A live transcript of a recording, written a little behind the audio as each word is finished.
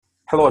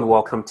Hello and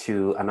welcome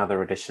to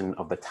another edition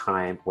of the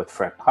Time with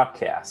Fred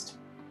podcast.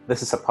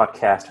 This is a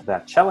podcast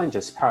that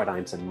challenges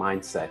paradigms and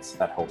mindsets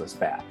that hold us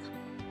back.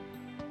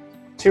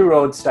 Two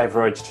roads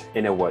diverged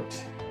in a wood,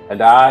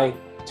 and I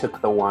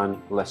took the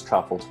one less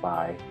traveled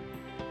by,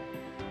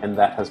 and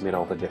that has made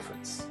all the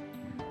difference.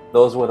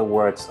 Those were the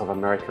words of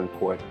American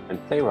poet and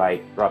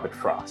playwright Robert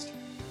Frost.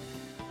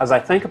 As I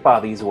think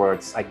about these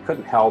words, I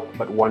couldn't help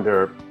but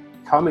wonder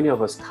how many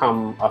of us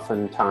come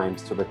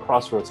oftentimes to the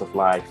crossroads of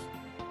life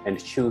and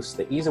choose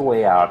the easy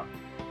way out,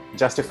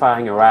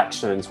 justifying our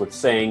actions with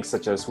sayings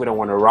such as, we don't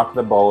want to rock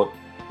the boat,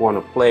 we want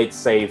to play it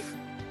safe,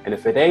 and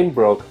if it ain't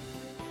broke,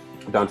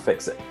 don't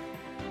fix it.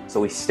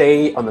 So we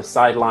stay on the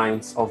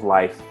sidelines of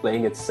life,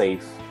 playing it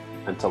safe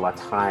until our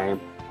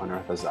time on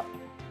earth is up.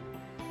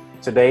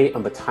 Today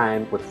on the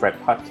Time with Fred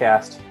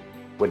podcast,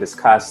 we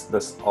discuss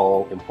this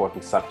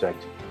all-important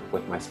subject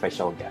with my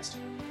special guest.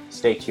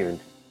 Stay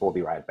tuned, we'll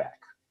be right back.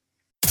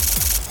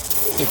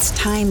 It's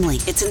timely,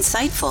 it's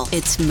insightful,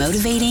 it's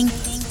motivating,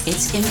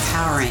 it's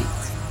empowering.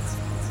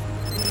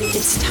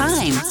 It's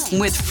Time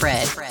with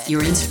Fred,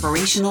 your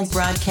inspirational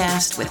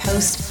broadcast with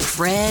host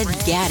Fred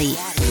Gaddy.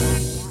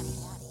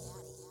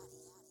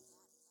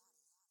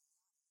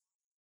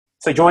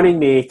 So joining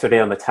me today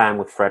on the Time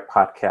with Fred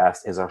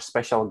podcast is our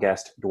special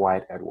guest,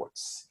 Dwight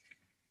Edwards.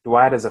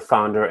 Dwight is a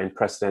founder and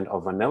president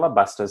of Vanilla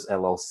Busters,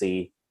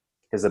 LLC.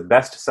 He's a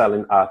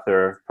best-selling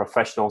author,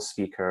 professional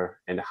speaker,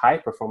 and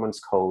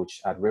high-performance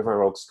coach at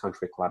River Oaks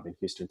Country Club in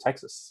Houston,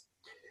 Texas.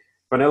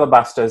 Vanilla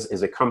Busters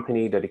is a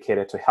company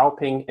dedicated to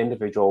helping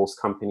individuals,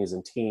 companies,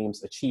 and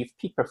teams achieve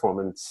peak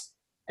performance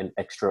and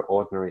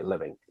extraordinary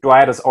living.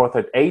 Dwight has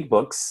authored 8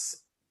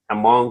 books,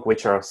 among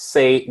which are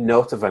Say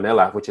No to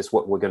Vanilla, which is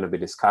what we're going to be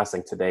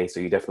discussing today, so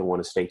you definitely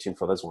want to stay tuned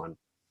for this one.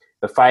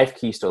 The 5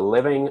 Keys to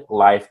Living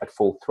Life at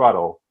Full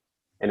Throttle,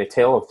 and A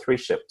Tale of 3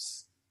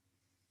 Ships.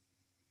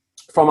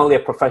 Formerly a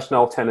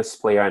professional tennis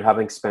player and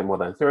having spent more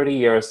than 30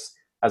 years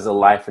as a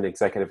life and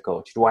executive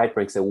coach, Dwight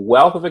brings a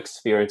wealth of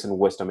experience and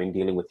wisdom in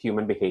dealing with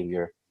human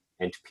behavior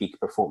and peak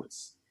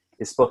performance.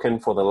 He's spoken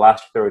for the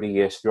last 30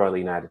 years throughout the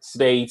United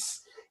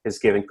States. He's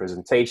giving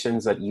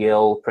presentations at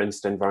Yale,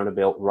 Princeton,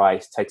 Vanderbilt,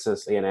 Rice,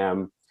 Texas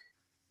A&M,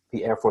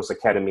 the Air Force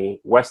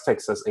Academy, West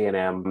Texas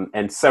A&M,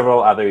 and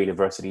several other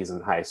universities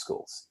and high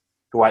schools.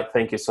 Dwight,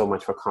 thank you so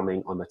much for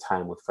coming on the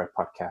Time with Fred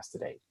podcast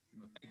today.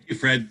 Thank you,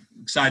 Fred.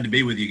 Excited to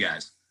be with you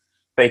guys.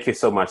 Thank you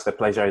so much. The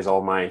pleasure is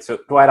all mine. So,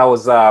 Dwight,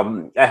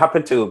 I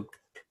happened to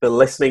be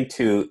listening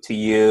to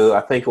you.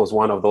 I think it was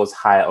one of those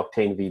high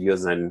octane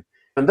videos, and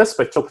this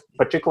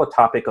particular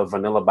topic of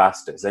Vanilla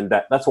Busters, and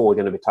that's what we're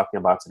going to be talking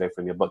about today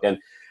from your book. And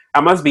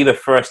I must be the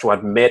first to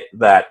admit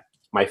that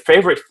my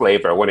favorite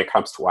flavor when it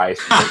comes to ice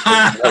cream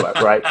is vanilla,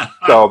 right?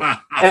 So,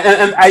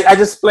 and I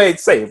just play it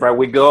safe, right?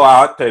 We go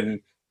out and,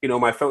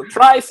 my phone,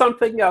 try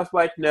something else.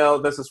 Like, no,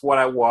 this is what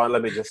I want.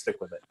 Let me just stick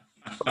with it.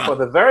 But for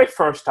the very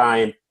first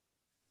time,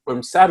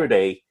 on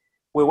Saturday,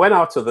 we went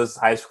out to this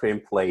ice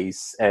cream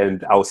place,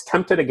 and I was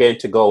tempted again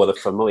to go with a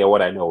familiar,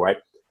 what I know, right?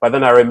 But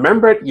then I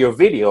remembered your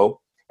video,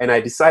 and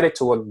I decided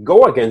to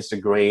go against the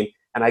grain,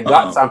 and I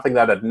got something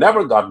that I'd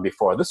never gotten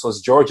before. This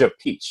was Georgia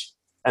peach,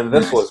 and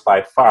this was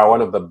by far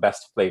one of the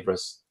best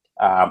flavors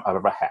I've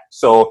ever had.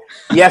 So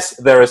yes,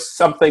 there is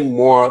something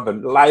more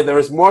than life. There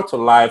is more to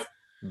life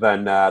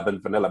than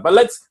vanilla. But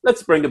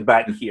let's bring it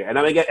back here, and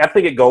I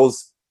think it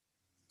goes.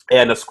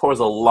 And of course,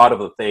 a lot of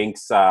the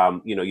things,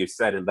 you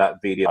said in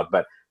that video,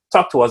 but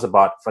talk to us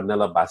about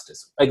Vanilla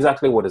Busters.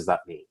 Exactly what does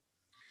that mean?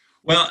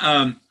 Well,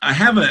 I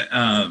have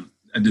a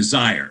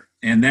desire,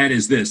 and that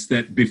is this,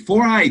 that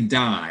before I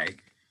die,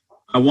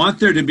 I want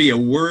there to be a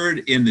word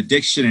in the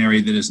dictionary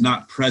that is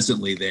not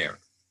presently there.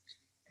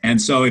 And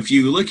so if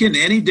you look in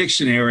any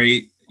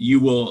dictionary,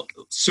 you will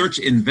search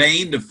in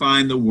vain to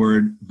find the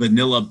word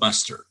Vanilla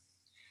Buster.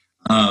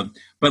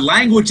 But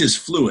language is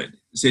fluid.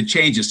 It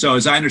changes. So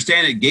as I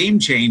understand it, game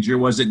changer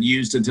wasn't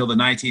used until the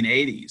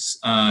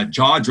 1980s.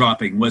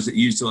 Jaw-dropping wasn't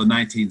used until the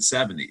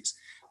 1970s.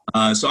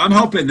 So I'm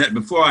hoping that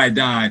before I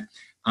die,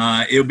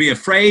 it'll be a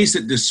phrase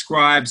that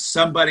describes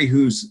somebody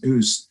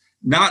who's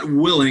not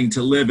willing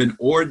to live an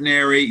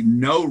ordinary,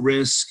 no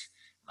risk,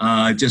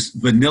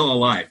 just vanilla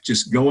life,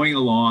 just going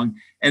along.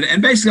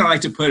 And basically, I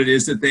like to put it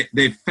is that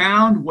they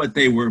found what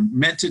they were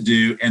meant to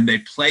do, and they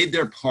played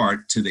their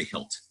part to the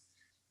hilt.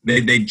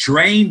 They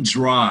drain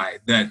dry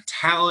that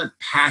talent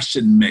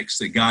passion mix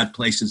that God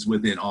places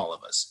within all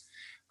of us.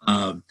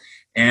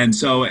 And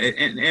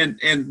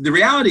the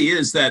reality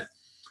is that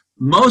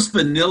most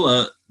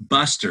vanilla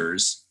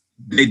busters,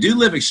 they do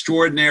live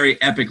extraordinary,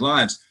 epic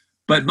lives,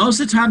 but most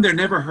of the time they're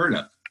never heard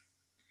of.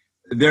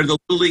 They're the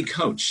little league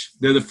coach.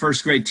 They're the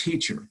first grade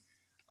teacher.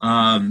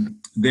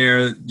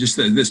 They're just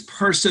this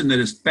person that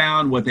has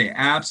found what they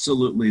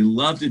absolutely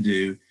love to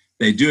do.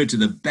 They do it to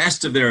the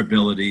best of their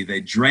ability.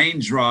 They drain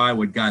dry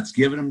what God's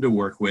given them to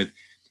work with.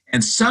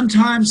 And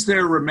sometimes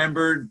they're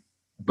remembered,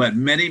 but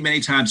many, many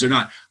times they're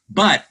not.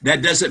 But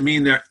that doesn't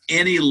mean they're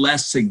any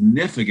less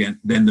significant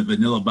than the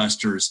Vanilla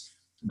Busters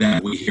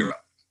that we hear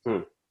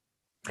of.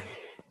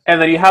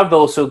 And then you have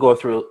those who go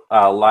through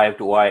live,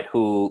 Dwight,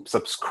 who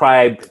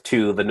subscribe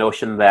to the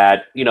notion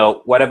that,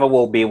 whatever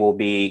will be, will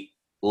be.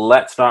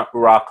 Let's not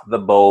rock the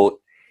boat.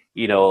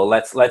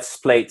 Let's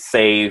play it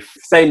safe.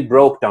 Saying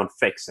broke, don't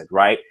fix it,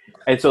 right?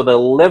 And so they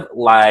live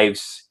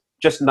lives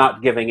just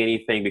not giving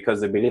anything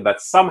because they believe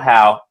that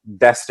somehow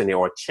destiny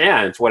or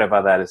chance,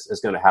 whatever that is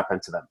going to happen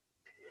to them.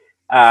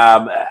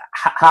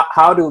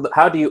 How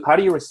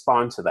do you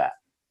respond to that?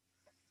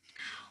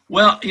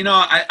 Well,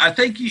 I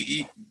think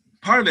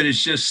part of it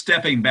is just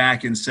stepping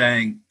back and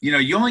saying,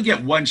 you only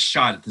get one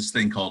shot at this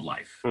thing called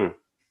life.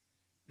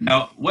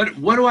 Now, what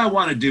do I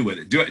want to do with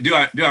it? Do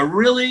I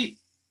really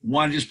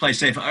want to just play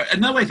safe?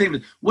 Another way to think of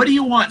it, what do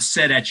you want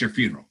said at your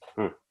funeral?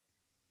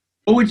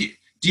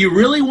 Do you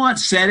really want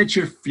said at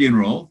your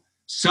funeral,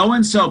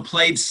 so-and-so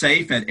played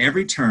safe at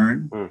every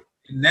turn,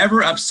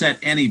 never upset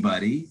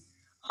anybody,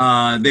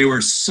 they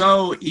were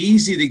so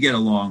easy to get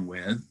along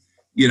with,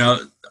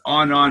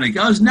 on and on it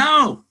goes?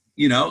 No,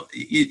 you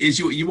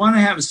want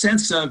to have a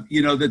sense of,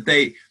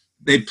 that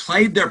they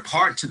played their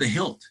part to the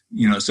hilt,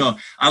 So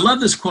I love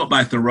this quote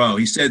by Thoreau.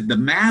 He said, "The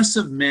mass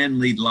of men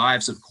lead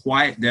lives of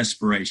quiet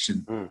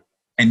desperation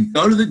and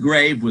go to the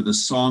grave with a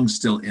song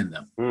still in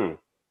them."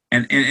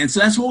 And so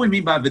that's what we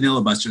mean by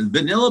Vanilla Buster.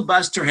 Vanilla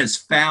Buster has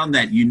found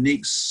that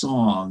unique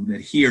song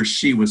that he or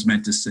she was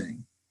meant to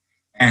sing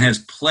and has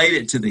played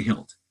it to the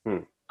hilt.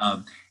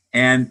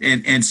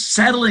 And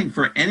settling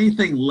for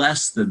anything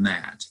less than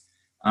that.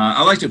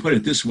 I like to put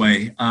it this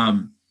way.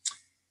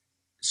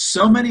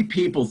 So many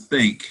people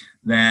think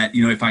that,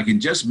 if I can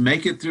just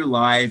make it through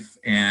life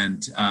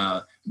and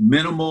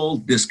minimal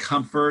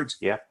discomfort,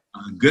 a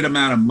good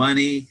amount of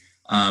money,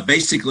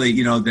 basically,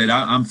 that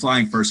I'm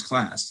flying first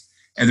class.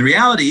 And the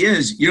reality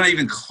is you're not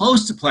even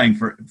close to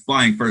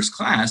flying first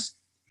class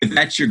if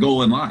that's your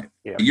goal in life.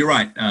 Yeah. You're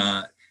right.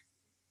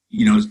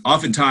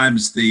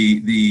 Oftentimes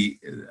and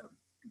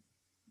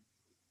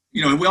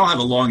we all have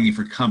a longing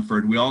for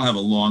comfort. We all have a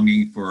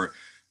longing for,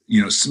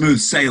 smooth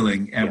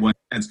sailing at one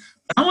sense.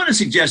 I want to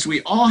suggest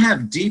we all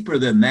have deeper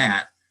than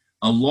that,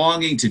 a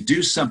longing to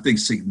do something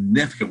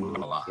significant with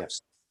our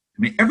lives. I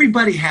mean,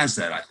 everybody has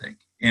that, I think.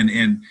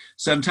 And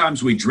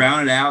sometimes we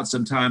drown it out.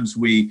 Sometimes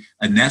we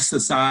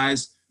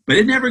anesthetize, but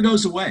it never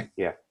goes away.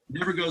 Yeah. It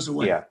never goes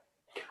away. Yeah.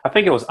 I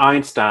think it was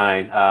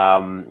Einstein,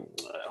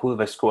 who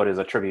this quote is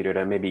attributed,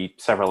 and maybe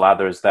several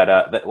others,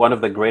 that one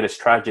of the greatest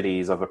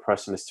tragedies of a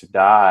person is to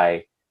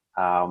die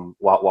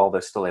while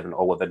they're still living,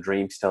 or with the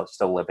dream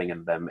still living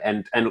in them.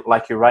 And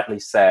like you rightly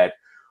said,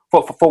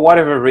 for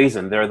whatever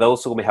reason, there are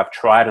those who may have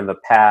tried in the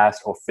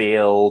past or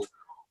failed,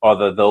 or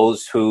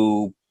those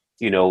who,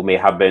 may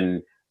have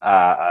been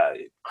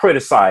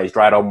criticized,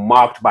 right, or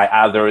mocked by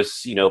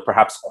others,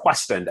 perhaps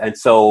questioned. And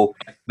so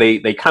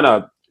they kind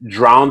of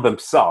drown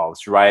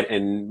themselves, right,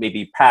 in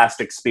maybe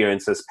past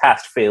experiences,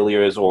 past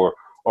failures, or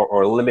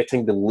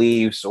limiting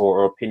beliefs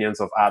or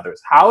opinions of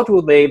others. How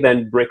do they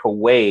then break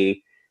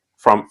away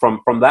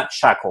from that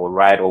shackle,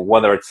 right? Or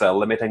whether it's a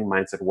limiting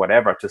mindset,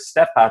 whatever, to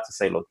step out to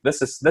say, look,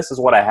 this is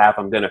what I have.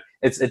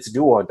 It's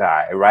do or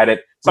die, right?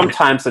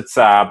 Sometimes it's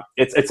a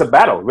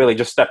battle, really,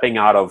 just stepping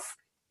out of,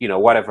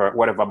 whatever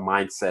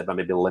mindset that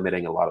may be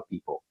limiting a lot of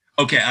people.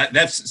 Okay.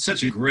 That's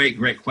such a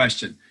great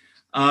question.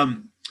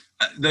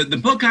 The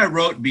book I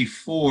wrote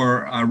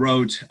before I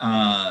wrote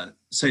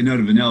Say No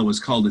to Vanilla was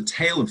called A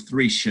Tale of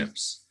Three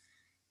Ships.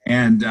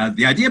 And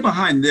the idea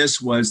behind this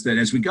was that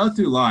as we go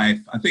through life,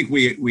 I think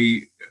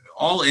we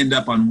all end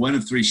up on one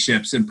of three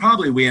ships, and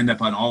probably we end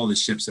up on all of the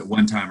ships at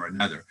one time or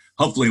another.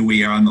 Hopefully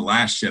we are on the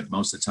last ship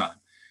most of the time.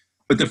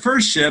 But the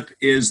first ship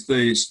is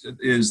the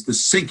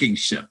sinking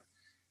ship.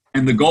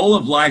 And the goal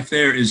of life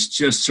there is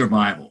just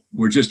survival.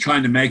 We're just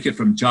trying to make it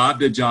from job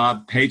to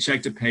job,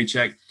 paycheck to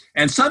paycheck.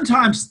 And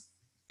sometimes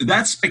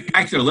that's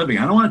spectacular living.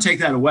 I don't want to take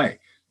that away.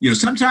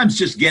 Sometimes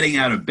just getting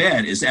out of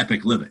bed is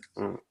epic living.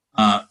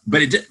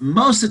 But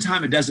most of the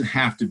time, it doesn't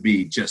have to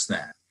be just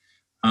that.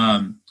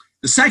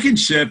 The second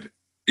ship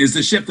is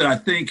the ship that I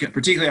think,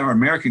 particularly our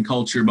American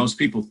culture, most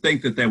people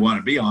think that they want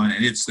to be on,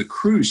 and it's the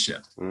cruise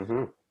ship.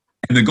 And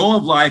the goal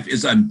of life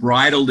is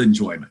unbridled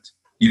enjoyment.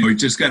 We're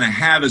just going to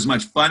have as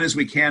much fun as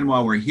we can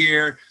while we're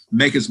here,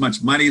 make as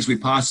much money as we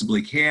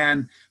possibly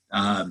can,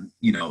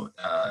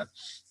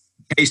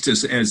 taste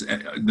as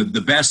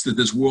the best that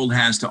this world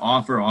has to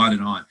offer, on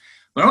and on.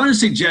 But I want to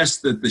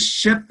suggest that the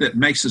ship that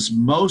makes us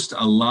most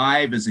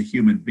alive as a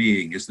human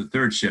being is the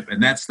third ship,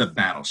 and that's the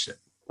battleship.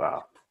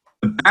 Wow.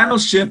 The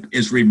battleship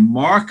is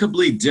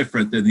remarkably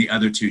different than the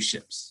other two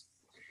ships.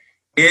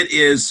 It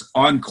is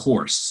on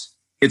course.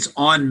 It's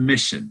on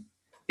mission.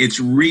 It's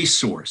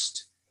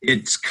resourced.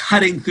 It's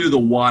cutting through the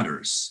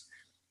waters.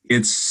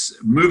 It's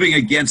moving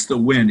against the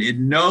wind. It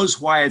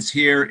knows why it's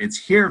here. It's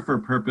here for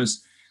a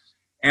purpose.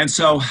 And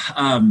so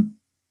one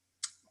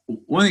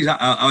of the things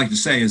I like to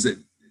say is that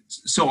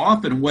so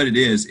often what it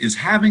is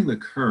having the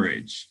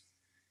courage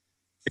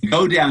to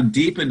go down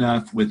deep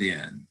enough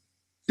within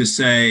to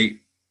say,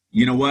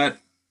 you know what,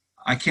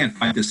 I can't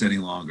fight this any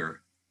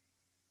longer.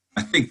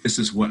 I think this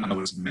is what I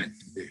was meant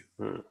to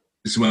do.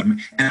 This is what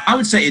and I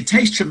would say it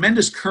takes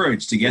tremendous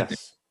courage to get there.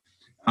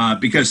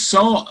 Because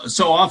so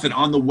often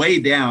on the way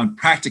down,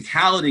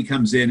 practicality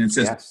comes in and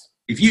says, Yes.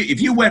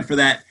 if you went for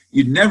that,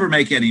 you'd never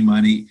make any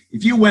money.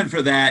 If you went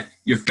for that,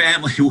 your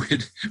family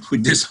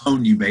would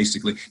disown you,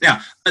 basically.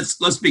 Now,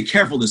 let's be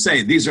careful to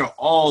say these are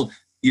all,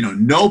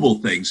 noble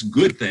things,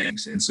 good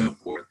things, and so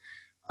forth.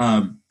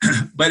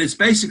 But it's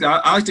basically,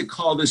 I like to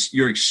call this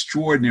your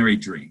extraordinary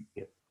dream.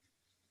 Yeah.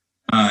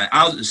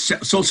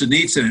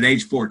 Solzhenitsyn at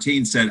age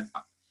 14 said,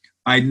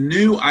 I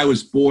knew I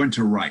was born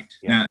to write.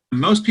 Yeah. Now,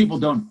 most people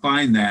don't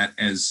find that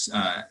as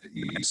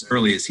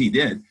early as he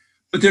did,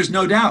 but there's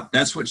no doubt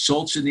that's what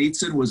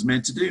Solzhenitsyn was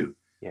meant to do.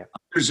 Yeah.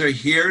 Others are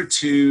here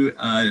to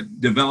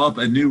develop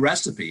a new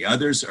recipe.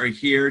 Others are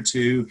here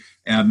to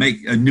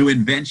make a new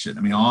invention.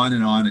 I mean, on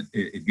and on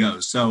it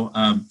goes. So,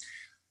 I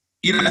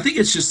think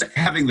it's just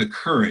having the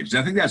courage.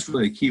 I think that's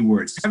really a key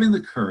word. It's having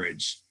the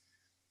courage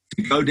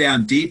to go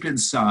down deep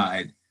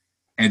inside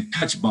and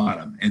touch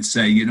bottom and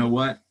say, you know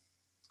what?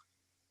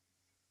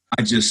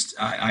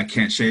 I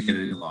can't shake it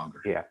any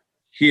longer. Yeah.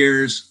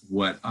 Here's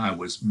what I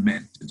was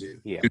meant to do.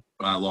 Yeah. Here's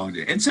what I long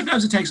to do. And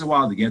sometimes it takes a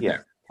while to get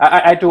there.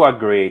 I do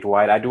agree,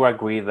 Dwight. I do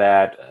agree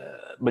that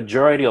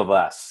majority of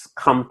us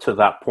come to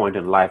that point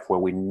in life where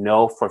we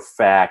know for a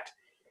fact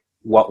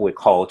what we're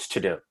called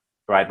to do,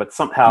 right? But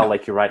somehow,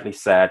 like you rightly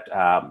said,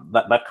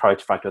 that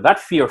courage factor, that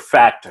fear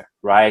factor,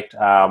 right,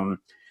 kind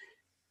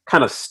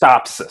of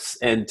stops us.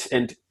 And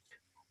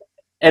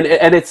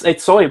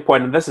it's so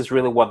important. This is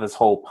really what this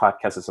whole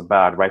podcast is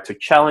about, right? To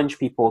challenge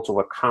people to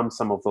overcome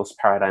some of those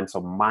paradigms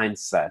or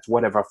mindsets,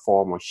 whatever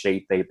form or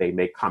shape they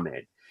may come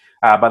in.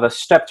 But the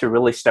step to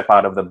really step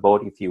out of the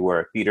boat, if you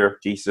were Peter,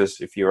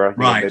 Jesus, if you were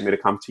me to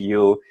come to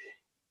you,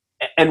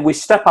 and we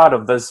step out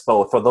of this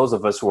boat for those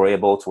of us who are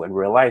able to and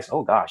realize,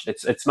 oh gosh,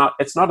 it's not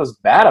as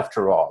bad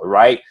after all,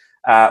 right?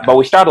 But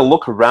we start to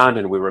look around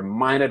and we're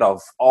reminded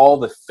of all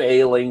the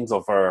failings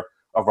of our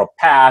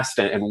past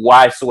and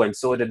why so and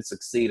so didn't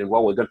succeed and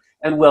what we're doing,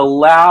 and we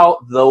allow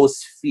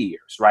those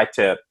fears, right,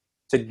 to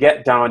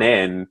get down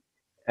in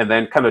and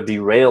then kind of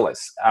derail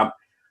us.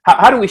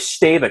 How do we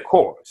stay the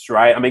course,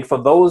 right? I mean, for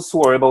those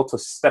who are able to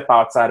step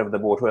outside of the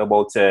boat, who are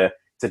able to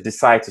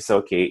decide to say,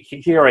 okay,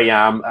 here I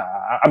am,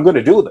 I'm going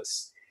to do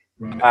this.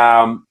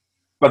 Right.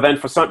 But then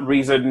for some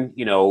reason,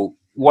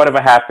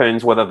 whatever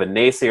happens, whether the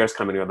naysayers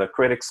coming or the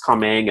critics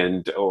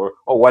coming or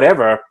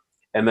whatever,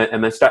 and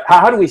then start.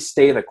 How do we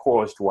stay the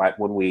course, Dwight,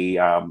 when we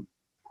on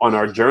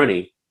our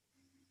journey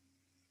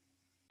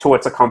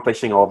towards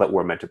accomplishing all that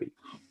we're meant to be?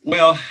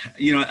 Well,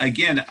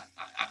 again,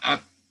 I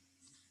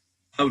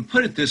would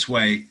put it this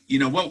way.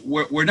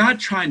 What we're not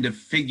trying to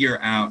figure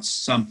out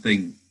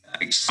something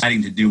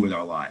exciting to do with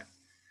our life.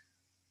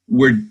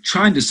 We're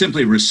trying to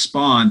simply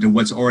respond to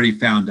what's already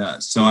found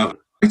us. So I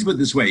like to put it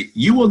this way: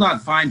 you will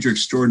not find your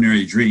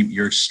extraordinary dream.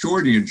 Your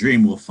extraordinary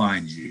dream will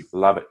find you.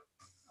 Love it.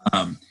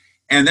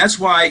 And that's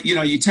why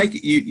you take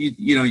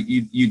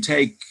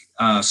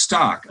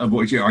stock of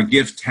what our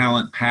gift,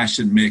 talent,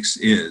 passion mix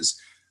is.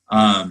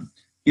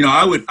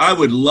 I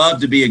would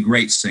love to be a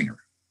great singer.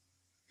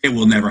 It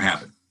will never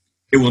happen.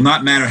 It will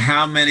not matter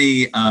how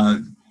many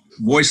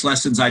voice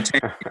lessons I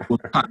take. It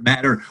will not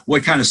matter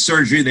what kind of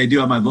surgery they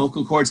do on my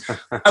vocal cords.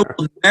 I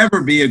will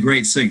never be a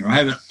great singer. I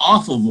have an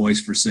awful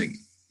voice for singing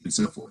and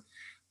so forth.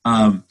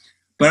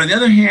 But on the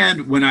other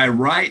hand, when I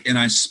write and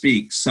I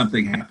speak,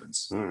 something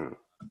happens.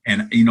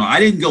 And, I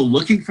didn't go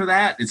looking for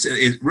that.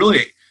 It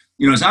really,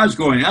 as I was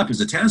growing up as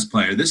a tennis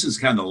player, this is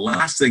kind of the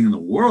last thing in the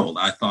world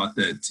I thought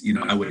that,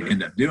 I would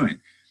end up doing.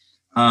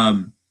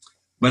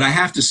 But I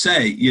have to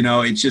say,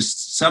 it's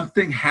just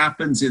something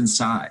happens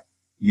inside,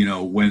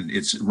 when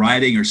it's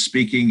writing or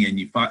speaking and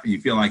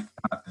you feel like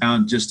I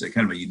found just a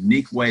kind of a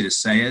unique way to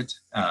say it.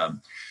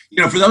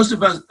 For those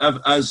of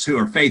us who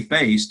are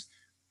faith-based,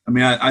 I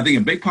mean, I think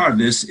a big part of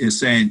this is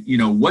saying,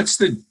 what's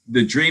the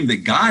dream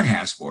that God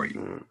has for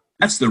you?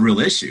 That's the real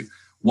issue.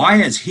 Why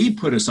has he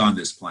put us on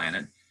this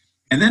planet?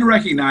 And then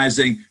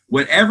recognizing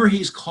whatever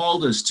he's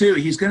called us to,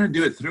 he's going to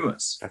do it through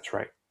us. That's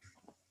right.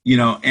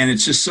 And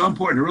it's just so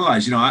important to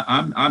realize,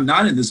 I'm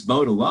not in this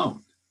boat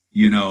alone.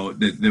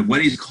 That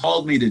what he's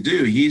called me to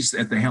do, he's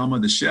at the helm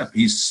of the ship.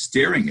 He's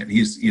steering it.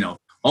 He's,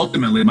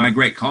 ultimately my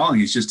great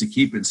calling is just to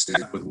keep in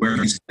step with where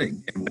he's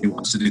heading and what he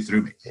wants to do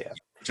through me. Yeah.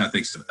 Which I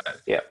think is about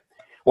it. Yeah.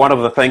 One of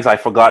the things I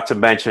forgot to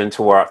mention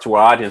to our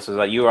audience is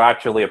that you are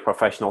actually a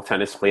professional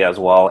tennis player as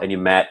well, and you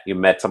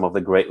met some of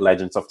the great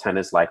legends of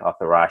tennis like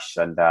Arthur Ashe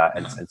and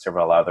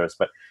several others.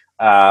 But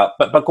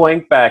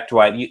going back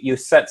to it, you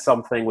said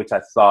something which I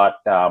thought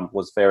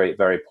was very,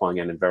 very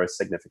poignant and very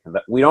significant,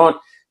 that we don't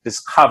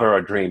discover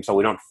our dreams, or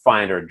we don't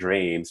find our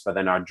dreams, but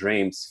then our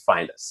dreams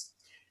find us.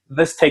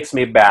 This takes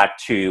me back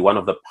to one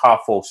of the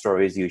powerful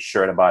stories you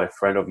shared about a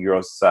friend of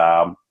yours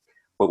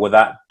with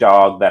that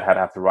dog that had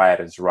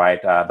arthritis,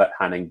 right? That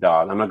hunting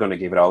dog. I'm not going to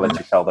give it. I'll let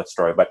you tell that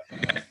story. But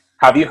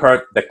have you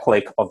heard the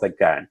click of the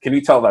gun? Can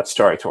you tell that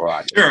story to our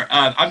audience? Sure.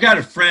 I've got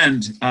a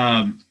friend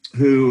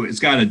who has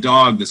got a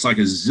dog that's like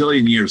a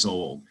zillion years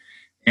old.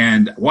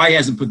 And why he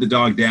hasn't put the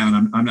dog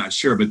down, I'm not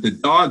sure. But the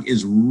dog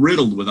is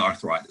riddled with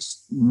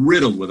arthritis.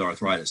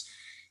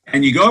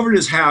 And you go over to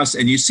his house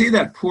and you see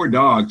that poor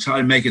dog try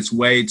to make its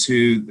way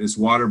to this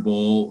water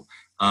bowl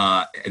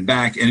and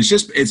back. And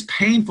it's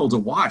painful to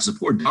watch. The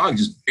poor dog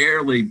just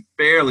barely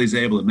is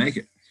able to make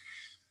it.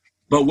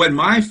 But when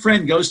my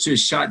friend goes to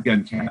his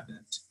shotgun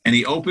cabinet and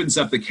he opens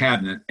up the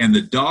cabinet and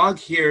the dog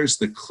hears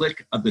the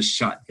click of the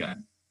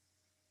shotgun,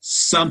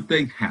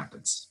 something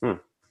happens.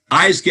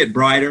 Eyes get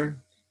brighter,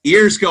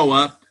 ears go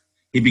up,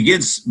 he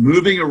begins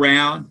moving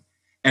around,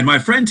 and my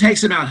friend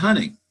takes him out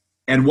hunting.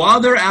 And while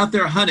they're out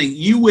there hunting,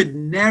 you would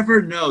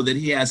never know that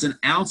he has an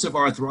ounce of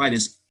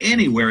arthritis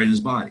anywhere in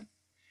his body.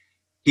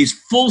 He's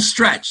full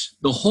stretch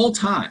the whole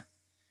time.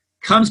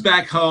 Comes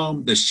back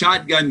home, the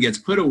shotgun gets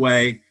put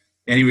away,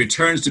 and he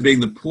returns to being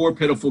the poor,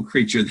 pitiful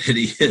creature that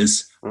he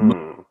is.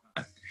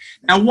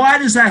 Now, why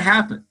does that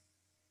happen?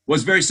 Well,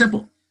 it's very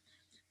simple.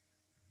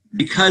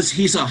 Because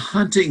he's a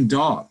hunting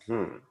dog.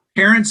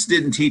 Parents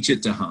didn't teach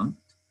it to hunt.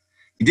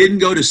 He didn't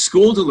go to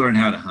school to learn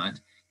how to hunt.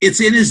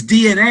 It's in his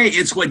DNA.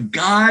 It's what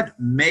God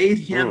made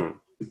him.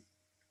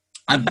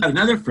 I've got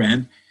another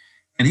friend,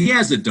 and he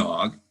has a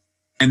dog,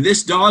 and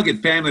this dog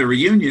at family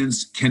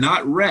reunions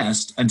cannot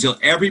rest until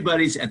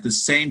everybody's at the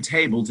same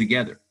table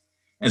together.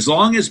 As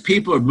long as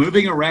people are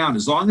moving around,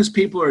 as long as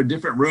people are in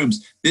different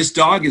rooms, this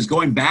dog is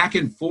going back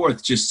and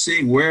forth, just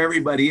seeing where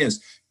everybody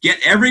is. Get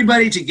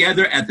everybody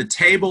together at the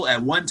table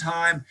at one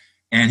time,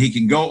 and he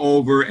can go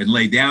over and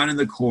lay down in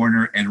the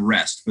corner and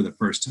rest for the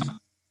first time.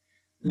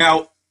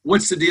 Now,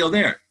 what's the deal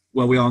there?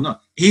 Well, we all know.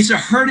 He's a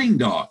herding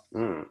dog.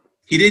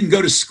 He didn't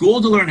go to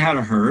school to learn how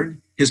to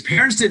herd. His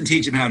parents didn't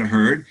teach him how to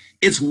herd.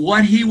 It's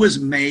what he was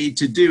made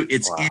to do.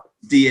 It's in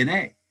his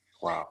DNA.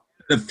 Wow.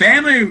 The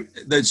family,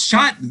 the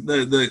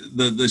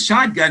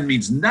shotgun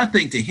means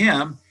nothing to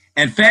him,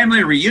 and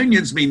family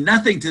reunions mean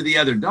nothing to the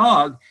other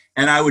dog.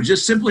 And I would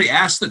just simply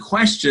ask the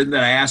question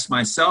that I asked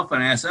myself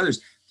and I asked others: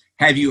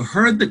 have you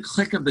heard the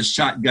click of the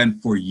shotgun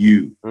for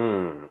you?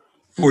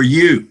 For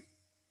you.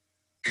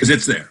 Because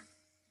it's there.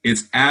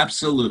 It's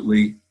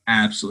absolutely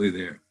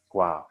there.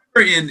 Wow.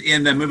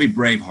 In the movie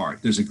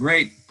Braveheart, there's a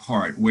great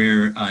part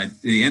where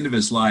at the end of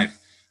his life,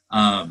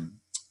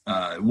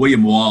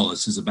 William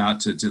Wallace is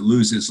about to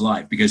lose his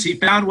life because he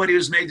found what he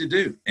was made to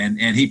do, and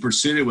he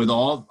pursued it with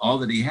all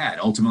that he had.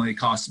 Ultimately, it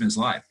cost him his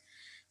life.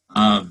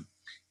 The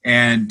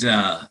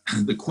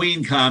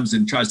Queen comes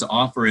and tries to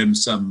offer him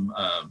something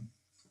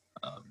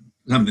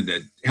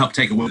to help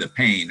take away the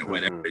pain or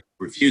whatever. He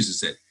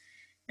refuses it,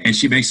 and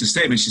she makes a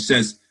statement. She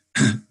says,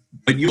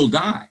 "But you'll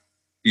die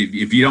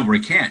if you don't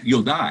recant.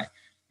 You'll die."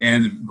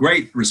 And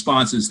great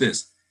response is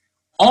this: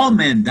 all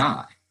men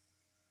die,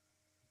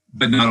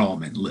 but not all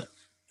men live.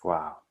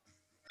 Wow.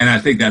 And I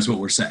think that's what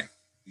we're saying.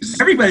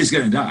 Everybody's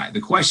going to die. The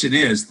question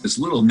is, this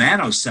little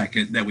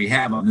nanosecond that we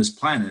have on this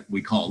planet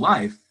we call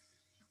life,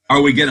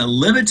 are we going to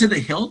live it to the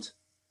hilt?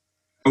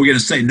 Are we going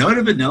to say no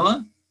to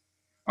vanilla?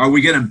 Are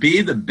we going to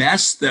be the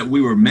best that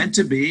we were meant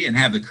to be and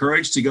have the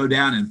courage to go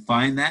down and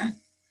find that?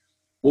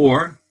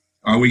 Or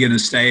are we going to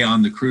stay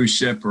on the cruise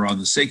ship or on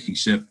the sinking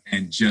ship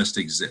and just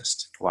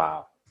exist?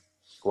 Wow.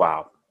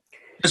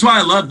 That's why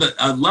I love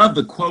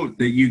the quote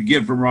that you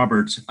give from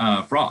Robert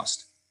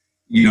Frost,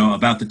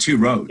 about the two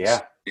roads.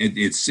 Yeah.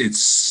 It's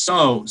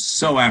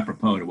so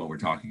apropos to what we're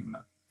talking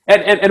about.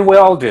 And we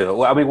all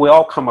do. I mean, we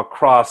all come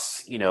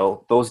across,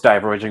 those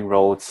diverging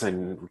roads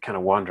and kind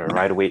of wonder,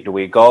 right? Do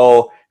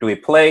we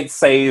play it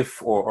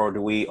safe or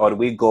do we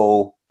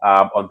go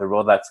on the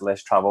road that's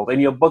less traveled?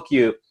 In your book,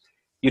 you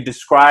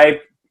describe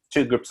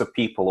two groups of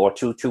people or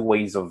two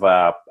ways of,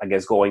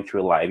 going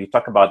through life. You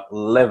talk about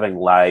living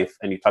life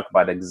and you talk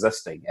about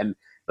existing. And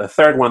the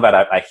third one that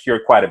I hear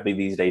quite a bit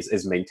these days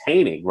is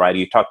maintaining, right?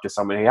 You talk to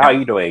someone, hey, how are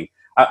you doing?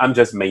 I'm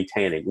just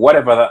maintaining,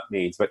 whatever that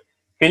means. But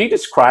can you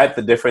describe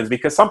the difference?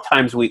 Because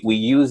sometimes we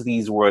use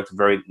these words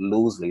very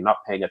loosely, not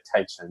paying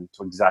attention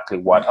to exactly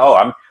what,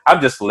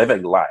 I'm just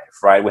living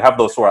life, right? We have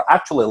those who are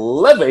actually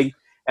living,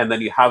 and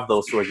then you have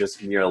those who are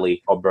just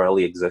merely or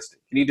barely existing.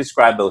 Can you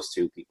describe those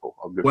two people?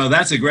 Well,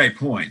 that's a great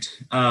point.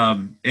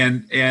 And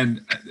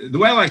the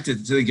way I like to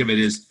think of it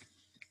is,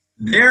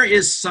 there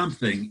is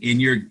something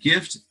in your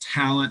gift,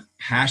 talent,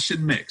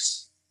 passion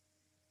mix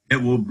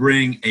that will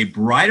bring a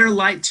brighter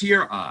light to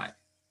your eye,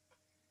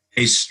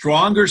 a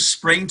stronger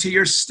spring to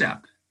your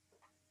step,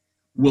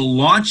 will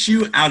launch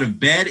you out of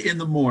bed in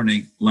the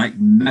morning like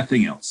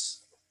nothing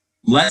else.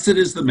 Blessed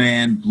is the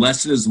man,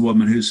 blessed is the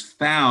woman who's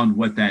found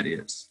what that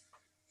is.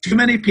 Too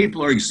many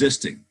people are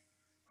existing.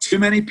 Too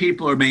many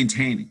people are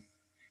maintaining.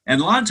 And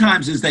a lot of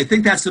times is they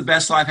think that's the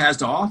best life has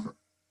to offer.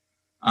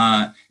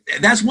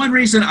 That's one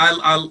reason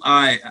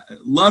I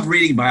love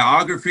reading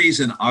biographies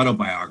and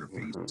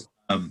autobiographies.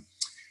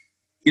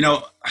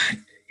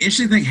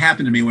 Interesting thing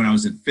happened to me when I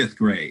was in fifth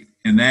grade,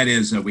 and that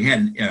is we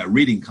had a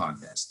reading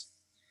contest.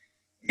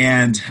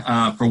 And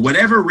for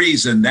whatever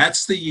reason,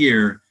 that's the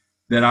year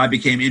that I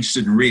became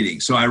interested in reading.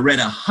 So I read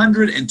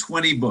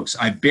 120 books.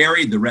 I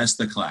buried the rest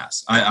of the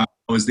class. I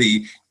was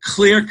the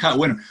clear-cut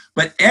winner.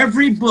 But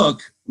every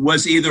book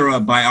was either a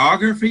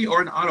biography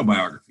or an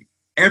autobiography,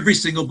 every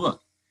single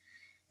book.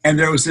 And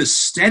there was this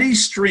steady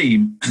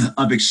stream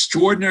of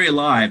extraordinary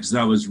lives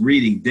that I was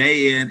reading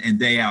day in and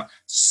day out.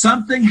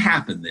 Something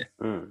happened there.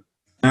 And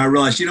I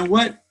realized, you know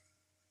what?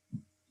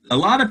 A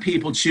lot of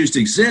people choose to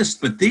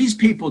exist, but these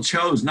people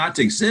chose not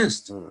to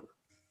exist.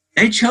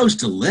 They chose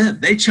to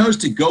live. They chose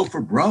to go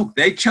for broke.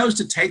 They chose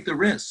to take the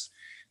risks.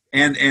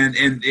 And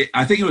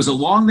I think it was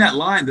along that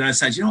line that I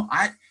said, you know,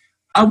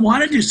 I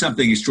want to do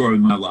something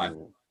extraordinary in my life.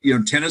 You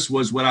know, tennis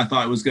was what I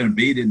thought it was going to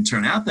be. It didn't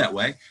turn out that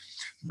way.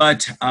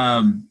 But,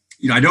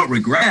 you know, I don't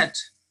regret,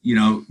 you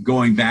know,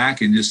 going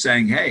back and just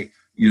saying, hey,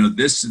 you know,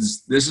 this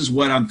is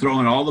what I'm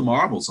throwing all the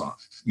marbles on,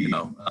 you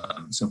know,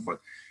 and so forth.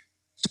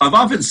 So I've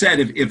often said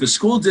if a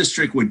school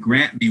district would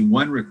grant me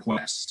one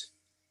request,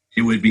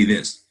 it would be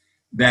this,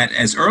 that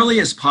as early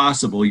as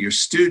possible, your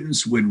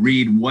students would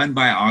read one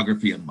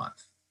biography a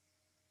month.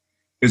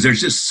 Because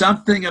there's just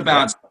something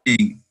about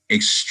seeing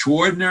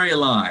extraordinary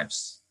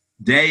lives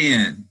day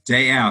in,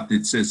 day out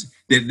that says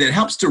that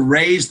helps to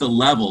raise the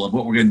level of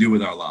what we're going to do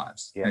with our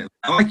lives. Yeah.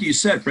 Like you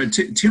said, Fred,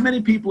 too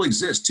many people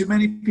exist, too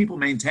many people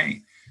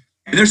maintain.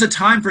 And there's a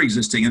time for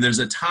existing and there's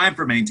a time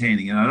for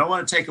maintaining. And I don't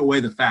want to take away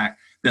the fact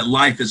that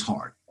life is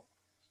hard.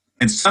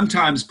 And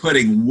sometimes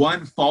putting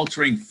one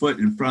faltering foot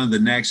in front of the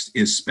next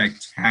is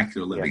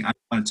spectacular living. Yeah. I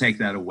don't want to take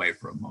that away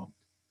for a moment.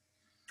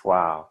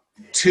 Wow.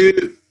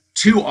 Too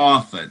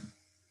often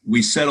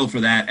we settle for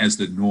that as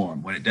the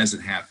norm when it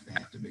doesn't have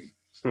to be.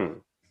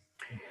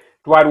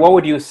 Dwight, what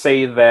would you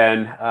say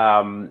then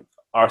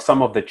are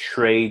some of the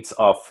traits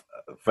of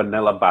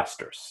vanilla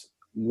busters?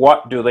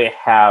 What do they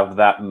have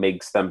that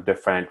makes them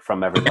different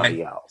from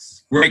everybody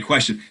else? Great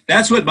question.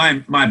 That's what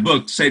my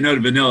book, Say No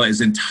to Vanilla, is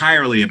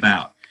entirely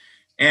about.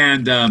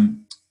 And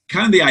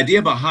kind of the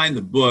idea behind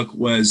the book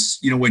was,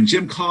 you know, when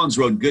Jim Collins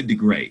wrote Good to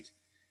Great,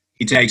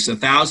 he takes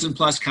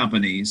 1,000+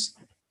 companies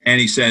and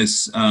he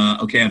says,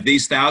 okay, of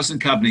these 1,000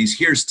 companies,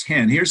 here's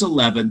 10, here's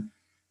 11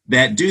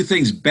 that do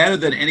things better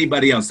than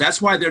anybody else.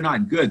 That's why they're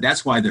not good.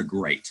 That's why they're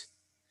great.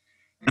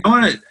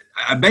 And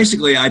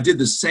I did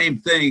the same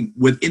thing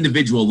with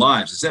individual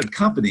lives. Instead of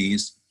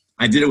companies,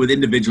 I did it with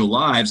individual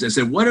lives. I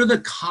said, what are the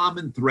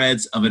common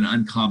threads of an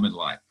uncommon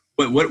life?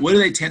 What do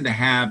they tend to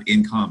have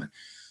in common?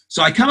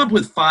 So I come up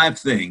with 5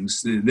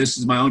 things. This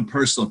is my own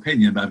personal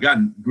opinion, but I've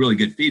gotten really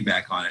good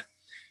feedback on it.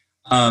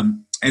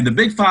 And the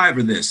big 5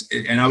 are this,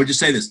 and I would just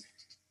say this.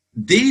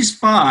 These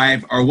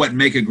 5 are what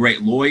make a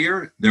great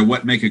lawyer. They're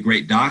what make a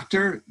great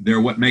doctor. They're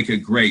what make a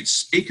great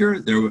speaker.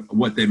 They're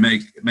what they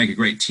make a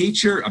great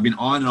teacher. I mean,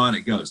 on and on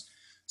it goes.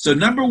 So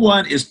number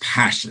 1 is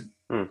passion.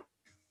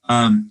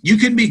 You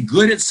can be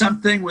good at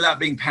something without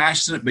being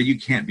passionate, but you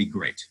can't be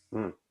great.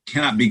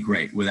 Cannot be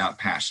great without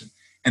passion.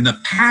 And the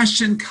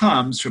passion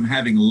comes from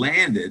having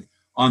landed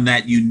on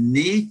that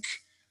unique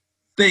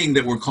thing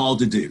that we're called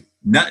to do.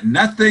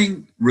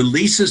 Nothing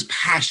releases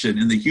passion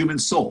in the human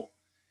soul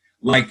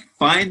like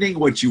finding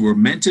what you were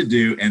meant to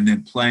do and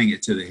then playing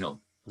it to the hilt.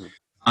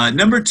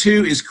 Number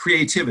 2 is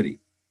creativity.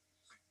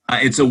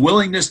 It's a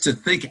willingness to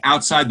think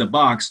outside the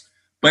box,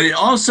 but it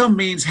also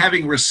means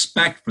having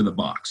respect for the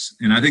box.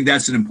 And I think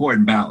that's an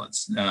important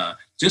balance.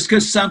 Just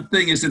because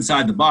something is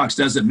inside the box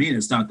doesn't mean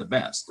it's not the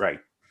best. Right.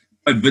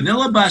 But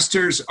vanilla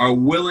busters are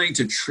willing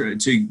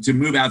to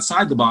move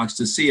outside the box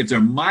to see if there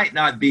might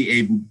not be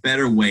a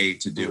better way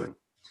to do it.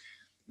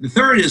 The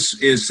third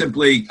is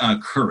simply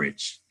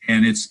courage,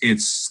 and it's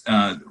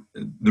the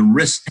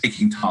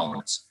risk-taking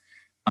tolerance.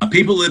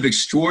 People who live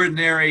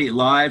extraordinary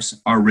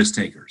lives are risk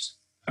takers.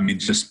 I mean,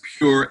 just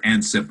pure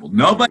and simple.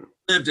 Nobody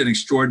lived an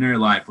extraordinary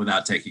life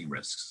without taking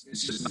risks.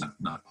 It's just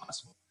not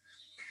possible.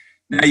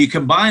 Now, you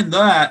combine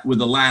that with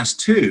the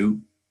last 2,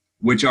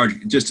 which are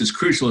just as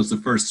crucial as the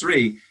first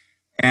 3,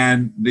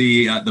 and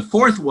the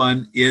 4th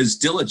one is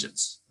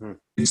diligence.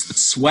 It's the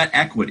sweat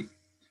equity.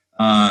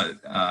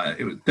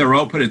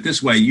 Thoreau put it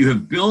this way: you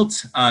have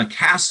built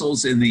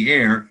castles in the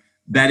air.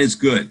 That is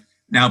good.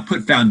 Now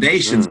put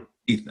foundations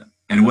beneath them.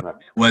 And what it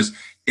was,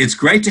 it's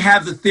great to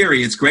have the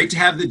theory. It's great to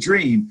have the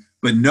dream,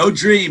 but no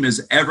dream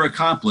is ever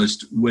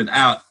accomplished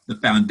without the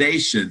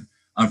foundation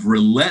of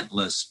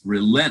relentless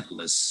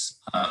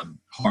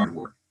hard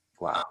work.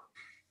 Wow.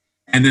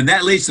 And then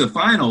that leads to the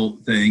final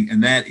thing,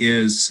 and that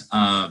is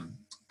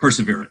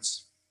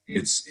perseverance.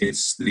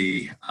 It's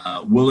the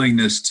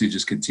willingness to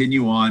just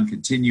continue on,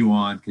 the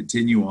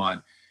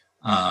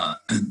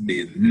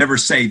never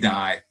say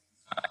die.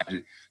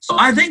 So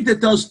I think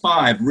that those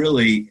 5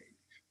 really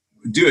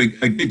do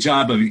a good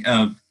job of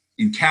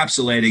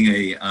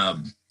encapsulating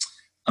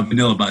a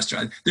vanilla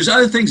buster. There's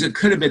other things that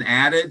could have been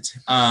added,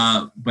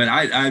 but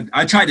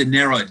I tried to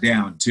narrow it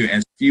down to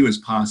as few as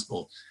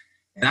possible.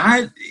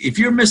 And if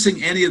you're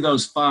missing any of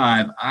those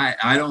 5,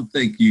 I don't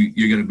think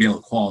you're going to be able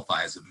to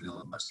qualify as a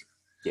vanilla buster.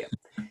 Yeah.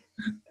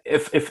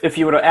 If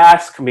you were to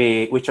ask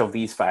me which of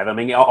these 5, I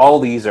mean, all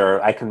these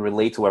I can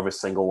relate to every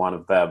single one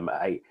of them.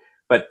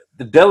 But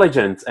the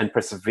diligence and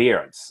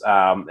perseverance,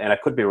 and I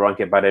could be wrong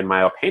here, but in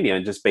my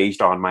opinion, just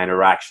based on my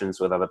interactions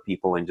with other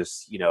people and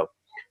just,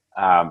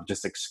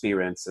 just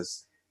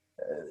experiences,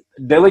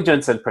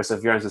 diligence and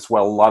perseverance is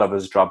where a lot of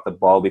us drop the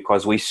ball,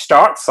 because we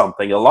start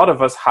something. A lot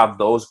of us have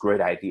those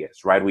great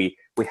ideas, right? We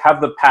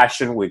have the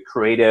passion, we're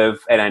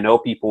creative, and I know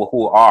people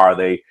who are,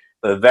 they're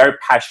very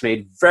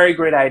passionate, very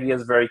great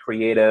ideas, very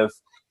creative.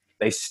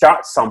 They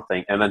start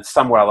something, and then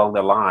somewhere along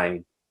the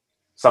line,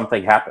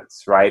 something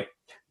happens, right?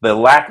 They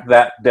lack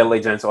that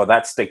diligence or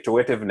that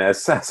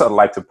stick-to-itiveness, as I'd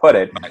like to put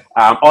it,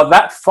 or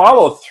that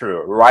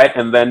follow-through, right?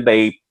 And then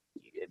they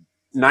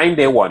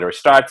 9-day wonder,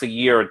 starts a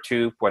year or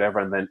two, whatever,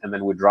 and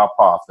then we drop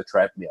off the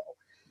treadmill.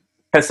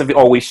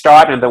 Or we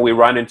start and then we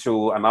run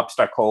into an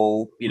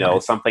obstacle,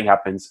 something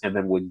happens, and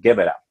then we give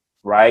it up,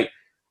 right?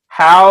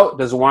 How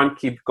does one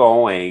keep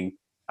going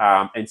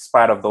in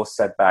spite of those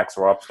setbacks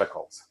or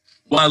obstacles?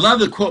 Well, I love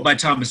the quote by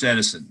Thomas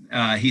Edison.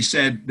 He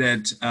said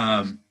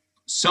that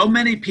so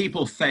many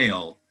people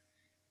fail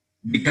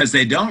because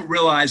they don't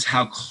realize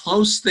how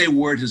close they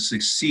were to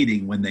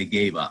succeeding when they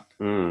gave up.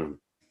 And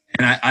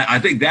I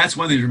think that's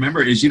one thing to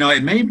remember is,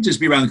 it may just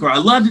be around the corner. I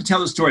love to tell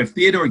the story of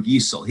Theodore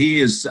Giesel.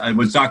 He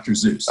was Dr.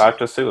 Seuss.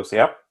 Dr. Seuss,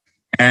 yep.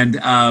 And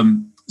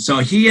so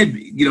he had,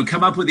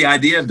 come up with the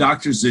idea of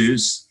Dr.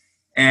 Seuss,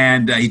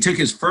 and he took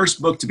his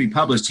first book to be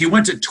published. He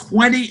went to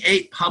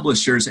 28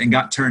 publishers and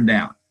got turned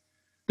down.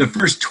 The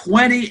first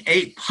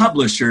 28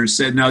 publishers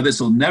said, no,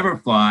 this will never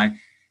fly.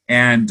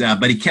 And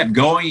but he kept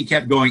going.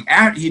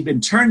 He'd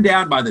been turned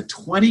down by the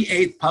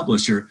 28th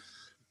publisher,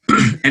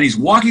 and he's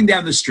walking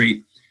down the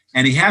street,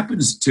 and he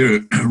happens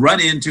to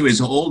run into his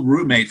old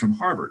roommate from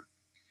Harvard.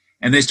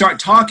 And they start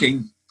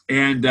talking,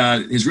 and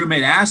his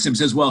roommate asks him,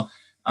 says, well,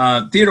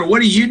 Theodore,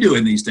 what are you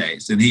doing these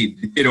days? And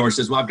Theodore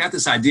says, well, I've got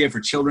this idea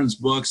for children's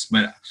books,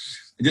 but I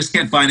just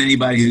can't find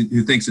anybody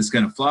who thinks it's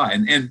going to fly.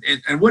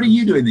 And what are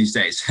you doing these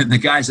days? And the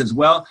guy says,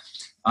 well,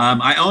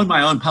 I own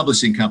my own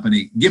publishing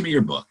company. Give me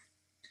your book.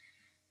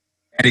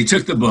 And he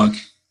took the book,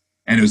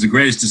 and it was the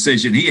greatest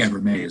decision he ever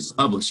made as a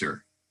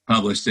publisher,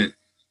 published it.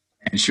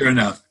 And sure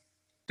enough,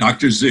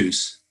 Dr.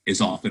 Seuss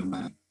is off and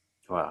running.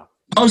 Wow.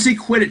 Suppose he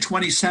quit at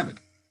 27.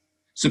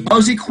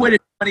 Suppose he quit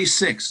at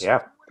 26. Yeah.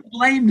 I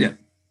blamed him.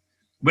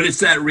 But it's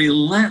that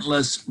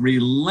relentless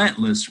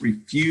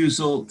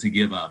refusal to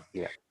give up.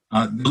 Yeah.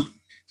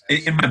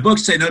 In my book,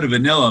 Say No to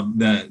Vanilla,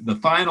 the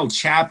final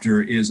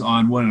chapter is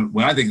on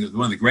what I think is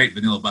one of the great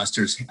Vanilla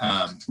Busters,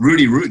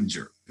 Rudy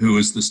Ruettiger, who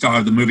was the star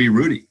of the movie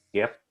Rudy.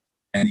 Yep.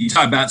 And you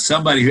talk about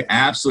somebody who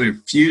absolutely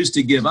refused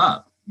to give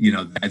up.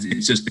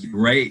 It's just a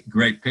great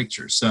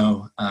picture.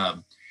 So I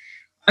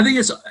think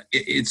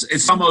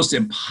it's almost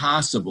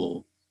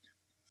impossible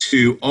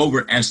to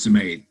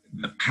overestimate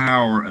the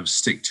power of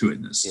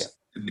stick-to-itiveness,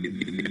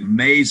 the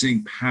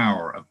amazing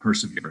power of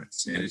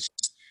perseverance. And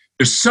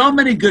there's so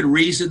many good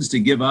reasons to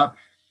give up.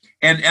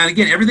 And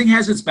again, everything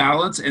has its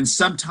balance. And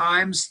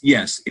sometimes,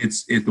 yes,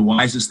 it's the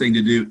wisest thing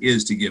to do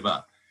is to give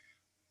up.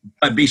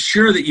 But be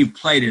sure that you've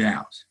played it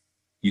out,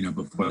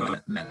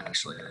 before that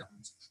actually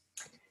happens.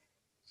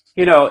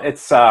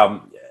 It's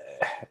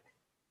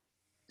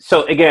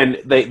so again,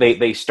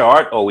 they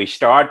start, or we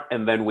start,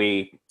 and then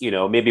we,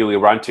 maybe we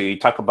run to, you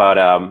talk about,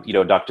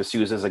 Dr.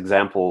 Seuss's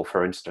example,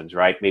 for instance,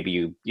 right? Maybe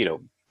you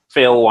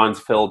fail once,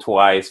 fail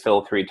twice,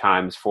 fail 3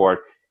 times, 4,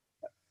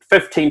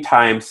 15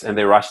 times, and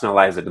they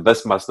rationalize it.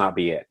 This must not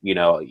be it.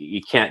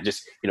 You can't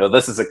just,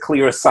 this is a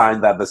clear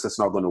sign that this is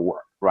not going to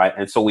work, right?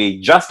 And so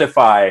we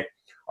justify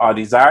our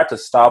desire to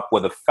stop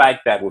with the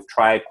fact that we've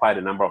tried quite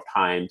a number of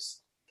times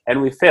and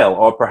we fail,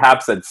 or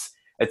perhaps it's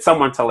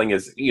someone telling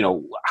us,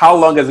 how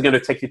long is it going to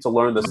take you to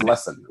learn this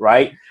lesson,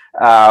 right?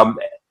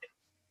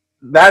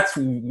 That's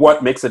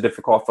what makes it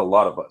difficult for a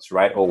lot of us,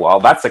 right? Oh,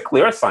 well, that's a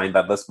clear sign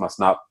that this must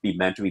not be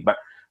meant to be. But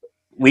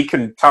we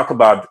can talk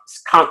about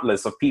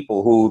countless of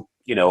people who,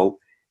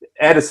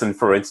 Edison,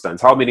 for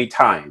instance, how many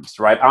times,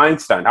 right?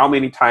 Einstein, how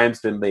many times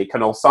did they,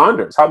 Colonel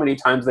Saunders, how many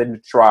times did they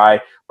try,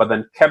 but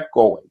then kept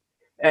going?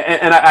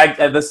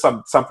 And this is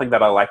something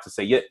that I like to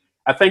say.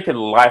 I think in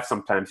life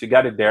sometimes you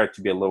got to dare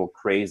to be a little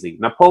crazy.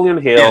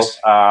 Napoleon Hill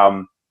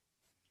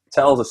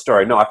tells a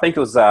story. No, I think it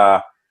was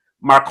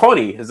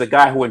Marconi is the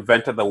guy who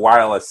invented the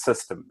wireless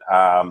system,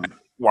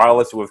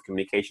 wireless with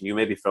communication. You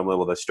may be familiar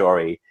with the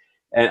story.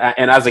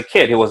 And as a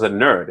kid, he was a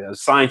nerd, a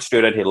science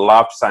student. He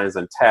loved science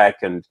and tech.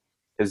 And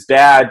his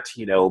dad,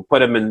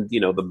 put him in,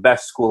 the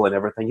best school and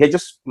everything. He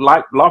just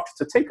loved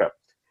to tinker.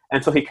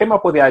 And so he came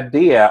up with the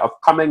idea of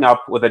coming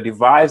up with a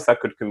device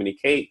that could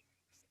communicate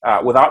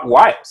without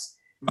wires.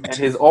 And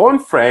his own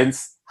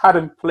friends had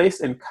him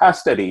placed in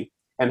custody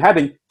and had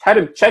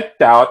him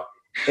checked out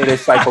in a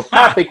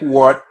psychopathic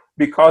ward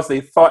because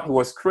they thought he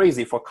was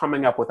crazy for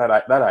coming up with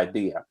that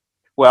idea.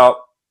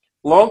 Well,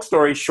 long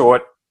story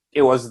short,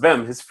 it was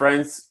them, his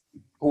friends,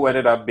 who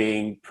ended up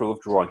being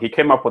proved wrong. He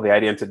came up with the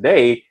idea, and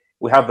today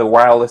we have the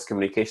wireless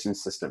communication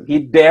system. He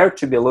dared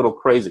to be a little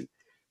crazy.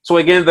 So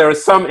again, there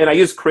is some, and I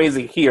use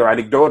crazy here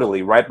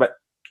anecdotally, right? But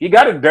you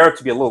got to dare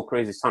to be a little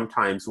crazy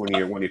sometimes when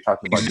you're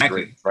talking about your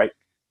dreams, right?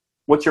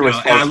 What's your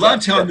response? And I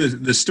love telling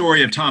the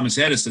story of Thomas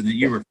Edison that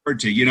you referred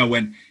to.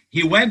 When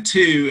he went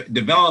to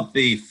develop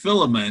the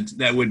filament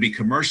that would be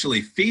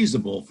commercially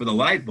feasible for the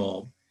light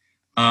bulb,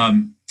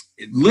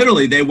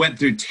 literally they went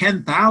through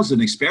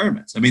 10,000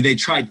 experiments. I mean, they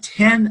tried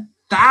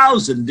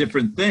 10,000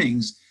 different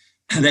things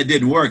that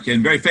didn't work.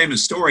 And very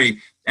famous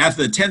story,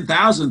 after the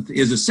 10,000th,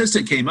 his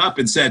assistant came up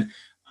and said,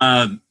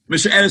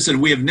 Mr.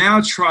 Edison, we have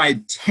now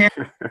tried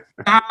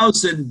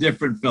 10,000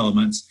 different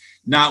filaments.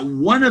 Not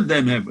one of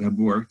them have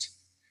worked.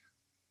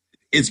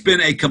 It's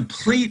been a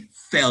complete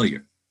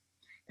failure.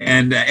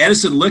 And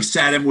Edison looks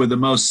at him with the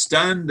most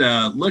stunned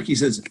look. He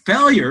says,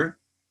 failure?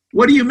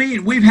 What do you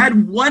mean? We've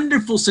had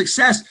wonderful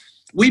success.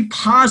 We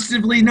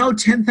positively know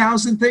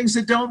 10,000 things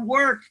that don't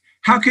work.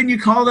 How can you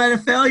call that a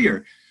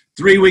failure?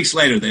 3 weeks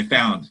later, they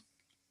found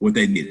what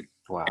they needed.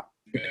 Wow.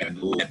 And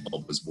the light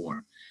bulb was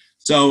born.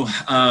 So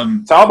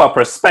it's all about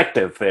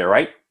perspective there,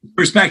 right?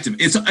 Perspective.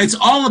 It's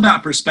all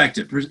about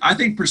perspective. I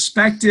think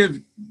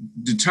perspective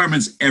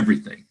determines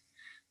everything.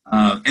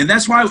 And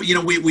that's why,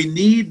 we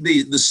need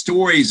the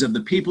stories of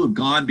the people who've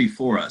gone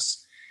before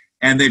us,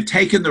 and they've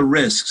taken the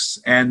risks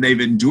and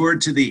they've endured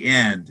to the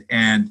end,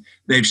 and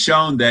they've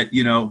shown that,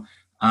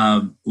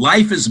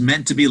 life is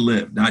meant to be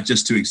lived, not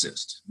just to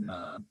exist.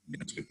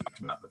 As we've talked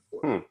about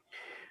before.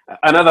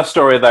 Another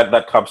story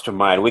that comes to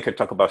mind, we could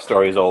talk about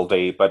stories all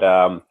day, but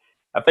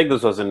I think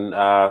this was in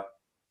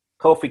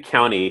Coffee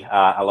County,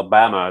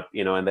 Alabama,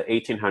 in the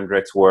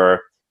 1800s,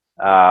 where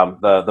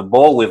the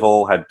boll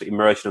weevil had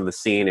emerged on the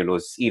scene and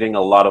was eating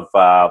a lot of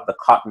the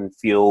cotton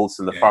fields,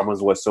 and the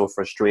farmers were so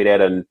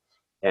frustrated.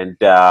 And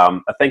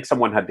I think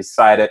someone had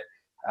decided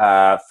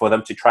for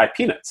them to try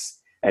peanuts.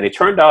 And it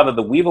turned out that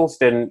the weevils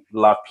didn't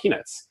love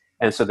peanuts.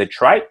 And so they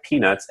tried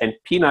peanuts, and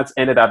peanuts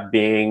ended up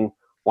being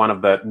one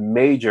of the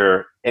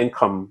major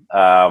income,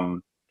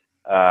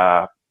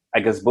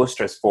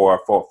 boosters for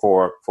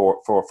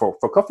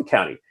Coffee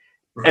County.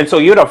 Right. And so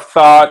you'd have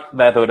thought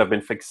that they would have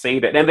been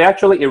fixated. And they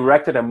actually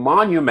erected a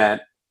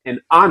monument in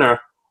honor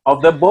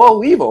of the boll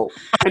weevil.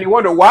 And you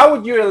wonder, why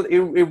would you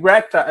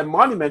erect a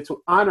monument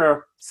to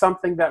honor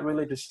something that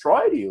really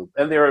destroyed you?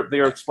 And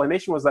their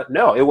explanation was that,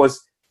 no, it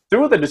was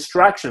through the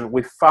destruction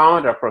we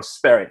found our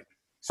prosperity.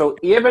 So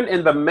even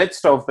in the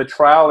midst of the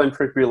trial and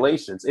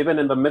tribulations, even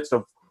in the midst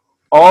of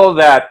all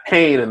that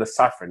pain and the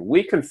suffering,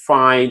 we can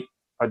find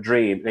a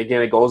dream. And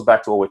again, it goes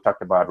back to what we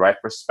talked about, right?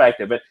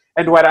 Perspective.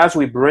 And Dwight, as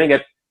we bring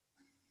it,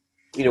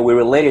 we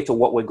relate it to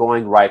what we're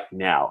going right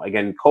now.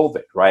 Again,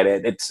 COVID, right?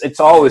 It's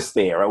always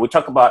there, right? We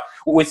talk about,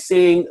 we're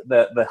seeing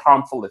the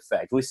harmful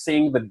effect. We're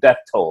seeing the death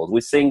tolls.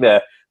 We're seeing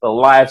the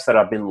lives that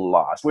have been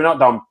lost. We're not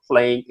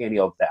downplaying any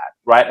of that,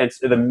 right? And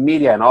the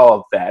media and all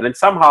of that. And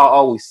somehow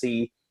all we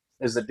see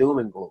is the doom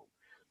and gloom.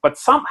 But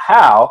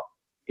somehow,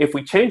 if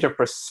we change our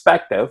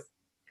perspective,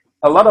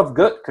 a lot of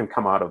good can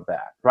come out of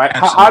that, right?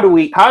 How do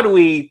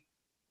we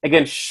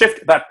again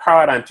shift that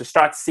paradigm to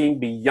start seeing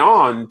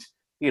beyond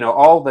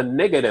all the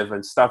negative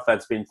and stuff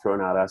that's been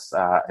thrown at us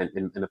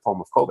in the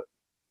form of COVID?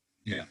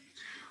 Yeah.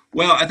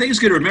 Well, I think it's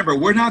good to remember,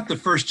 we're not the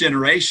first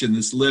generation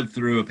that's lived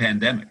through a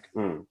pandemic.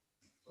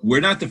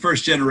 We're not the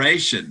first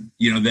generation,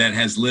 that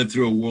has lived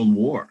through a world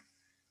war.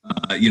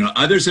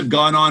 Others have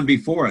gone on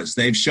before us.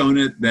 They've shown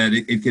it that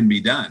it can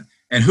be done.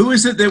 And who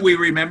is it that we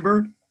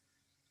remember?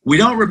 We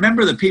don't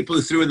remember the people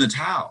who threw in the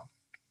towel.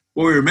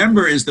 What we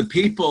remember is the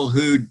people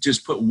who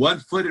just put one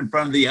foot in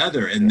front of the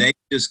other, and they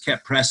just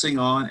kept pressing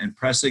on and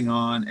pressing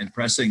on and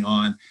pressing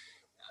on,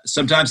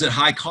 sometimes at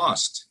high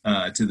cost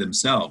to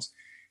themselves.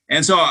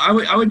 And so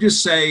I would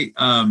just say,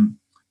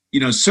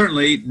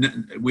 certainly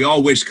we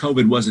all wish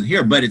COVID wasn't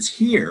here, but it's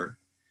here.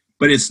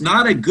 But it's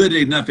not a good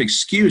enough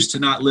excuse to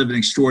not live an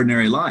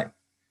extraordinary life.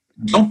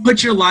 Don't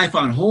put your life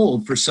on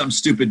hold for some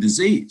stupid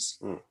disease.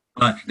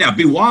 Now,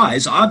 be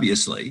wise,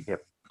 obviously.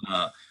 Yep.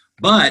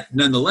 But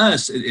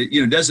nonetheless,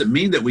 it doesn't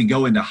mean that we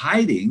go into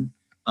hiding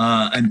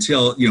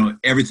until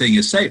everything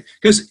is safe.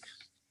 Because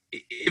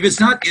if it's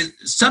not,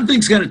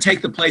 something's going to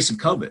take the place of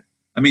COVID.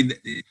 I mean,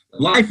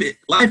 life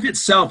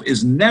itself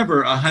is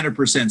never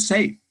 100%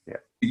 safe. Yeah.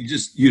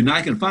 You're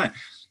not going to find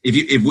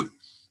it.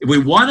 If we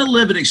want to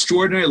live an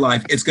extraordinary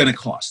life, it's going to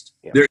cost.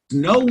 Yeah. There's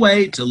no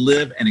way to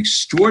live an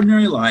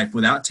extraordinary life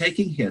without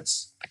taking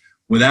hits,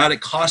 without it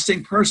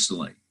costing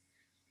personally.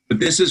 But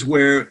this is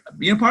where,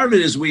 part of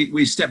it is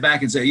we step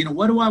back and say,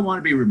 what do I want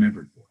to be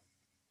remembered for?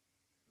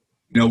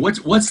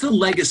 What's the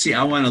legacy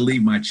I want to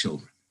leave my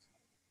children?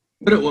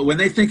 When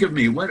they think of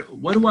me,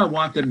 what do I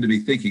want them to be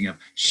thinking of?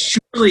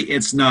 Surely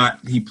it's not,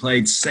 he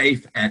played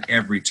safe at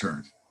every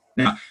turn.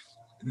 Now,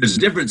 there's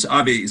a difference,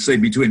 obviously,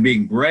 between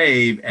being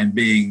brave and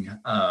being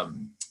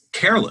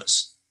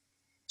careless.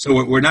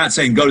 So we're not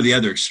saying go to the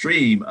other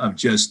extreme of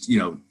just,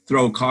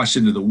 throw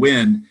caution to the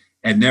wind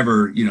and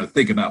never,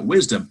 think about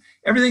wisdom.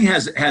 Everything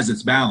has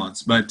its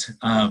balance, but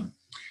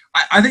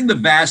I think the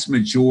vast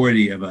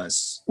majority of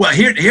us, well,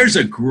 here's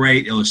a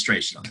great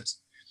illustration on this.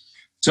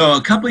 So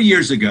a couple of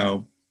years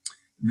ago,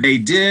 they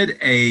did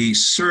a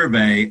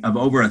survey of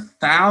over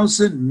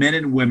 1,000 men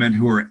and women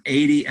who are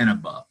 80 and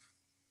above.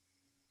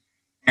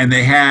 And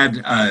they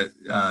had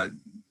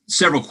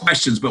several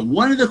questions, but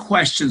one of the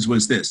questions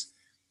was this: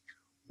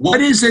 what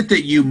is it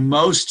that you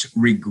most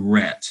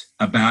regret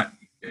about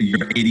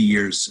your 80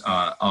 years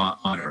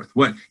on Earth?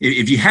 What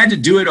if you had to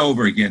do it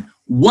over again?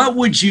 What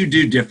would you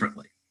do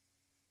differently?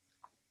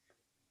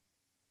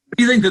 What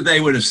do you think that they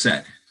would have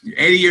said? You're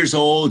 80 years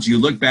old. You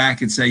look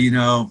back and say,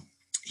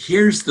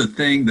 here's the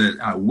thing that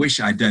I wish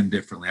I'd done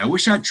differently. I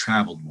wish I'd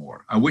traveled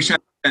more. I wish I'd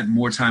spent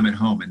more time at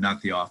home and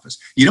not the office.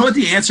 You know what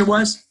the answer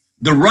was?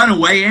 The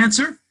runaway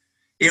answer?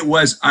 It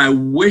was, I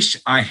wish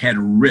I had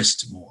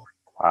risked more.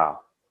 Wow.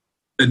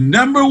 The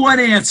number one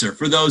answer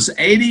for those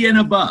 80 and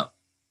above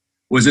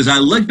was, as I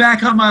look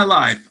back on my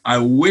life, I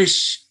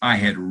wish I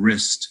had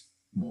risked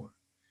more.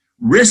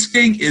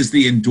 Risking is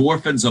the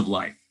endorphins of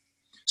life.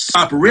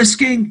 Stop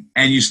risking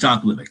and you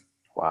stop living.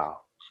 Wow.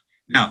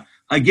 Now,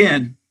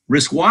 again,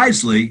 risk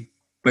wisely,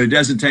 but it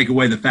doesn't take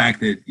away the fact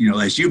that,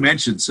 as you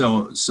mentioned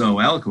so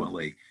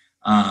eloquently,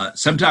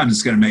 sometimes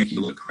it's going to make you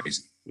look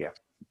crazy. Yeah.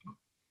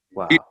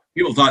 Wow.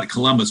 People thought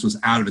Columbus was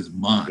out of his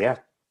mind. Yeah.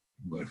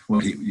 But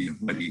what he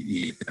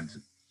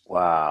attempted.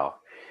 Wow.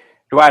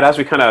 Dwight, as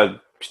we kind of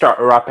start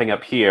wrapping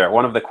up here,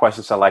 one of the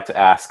questions I like to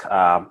ask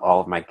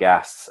all of my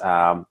guests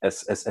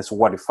is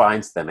what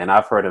defines them. And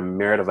I've heard a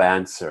myriad of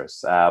answers.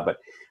 But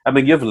I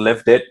mean, you've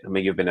lived it. I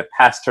mean, you've been a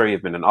pastor,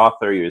 you've been an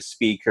author, you're a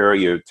speaker,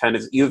 you're a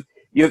tennis. You've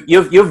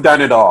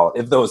done it all.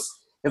 If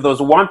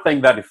there's one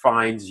thing that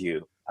defines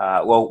you,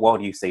 what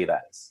do you say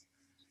that is?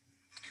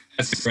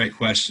 That's a great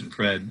question,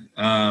 Fred.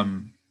 I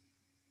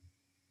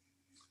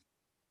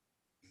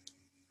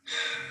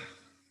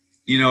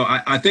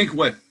think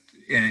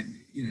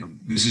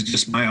this is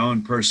just my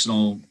own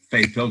personal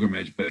faith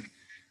pilgrimage, but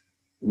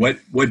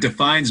what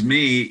defines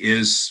me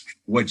is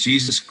what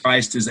Jesus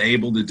Christ is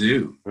able to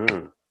do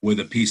with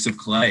a piece of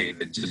clay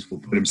that just will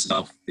put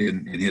himself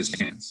in his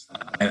hands.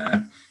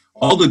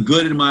 All the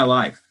good in my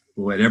life,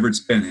 whatever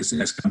it's been,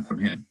 has come from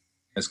him,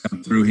 has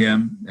come through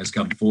him, has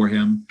come for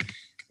him.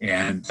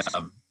 And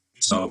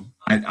so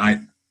I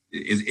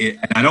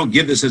don't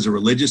give this as a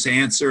religious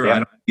answer. Yeah. I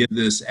don't give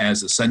this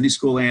as a Sunday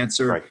school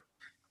answer. Right.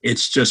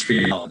 It's just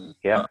reality.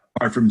 Yeah.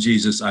 Apart from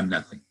Jesus, I'm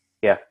nothing.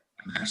 Yeah.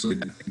 I'm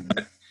absolutely nothing.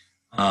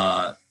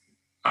 But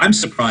I'm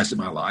surprised at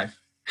my life,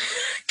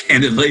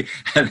 candidly.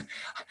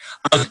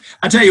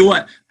 I'll tell you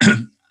what,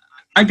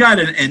 I got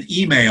an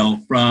email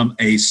from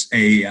a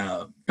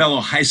fellow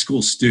high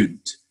school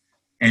student,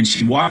 and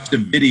she watched a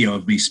video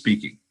of me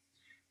speaking.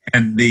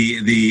 And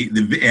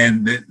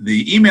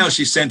the email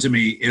she sent to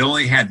me, it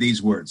only had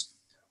these words: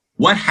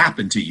 "What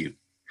happened to you?"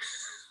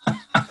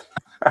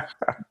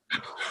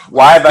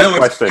 Why that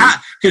question?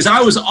 Because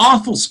I was an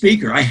awful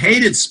speaker. I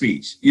hated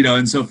speech,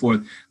 and so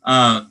forth.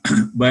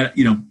 But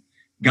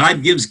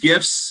God gives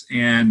gifts,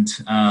 and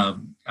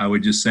I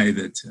would just say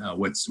that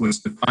what's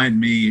defined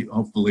me,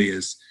 hopefully,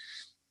 is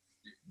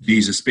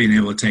Jesus being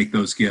able to take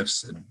those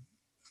gifts and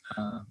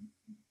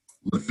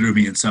look through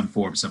me in some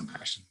form, some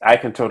fashion. I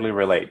can totally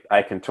relate.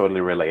 As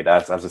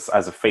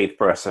a faith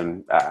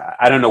person,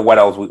 I don't know what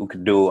else we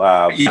could do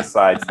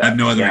besides that. I have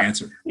no other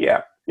answer.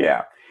 Yeah.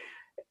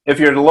 If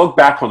you were to look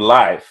back on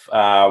life,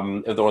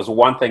 if there was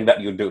one thing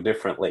that you'd do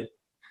differently,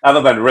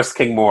 other than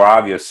risking more,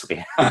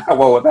 obviously, what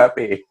would that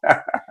be?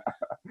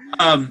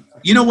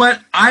 You know what?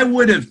 I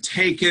would have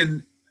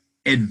taken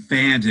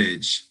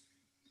advantage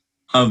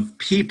of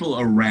people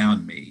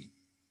around me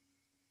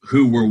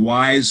who were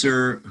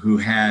wiser, who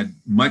had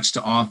much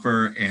to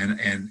offer, and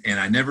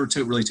I never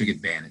really took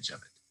advantage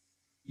of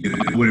it.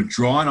 I would have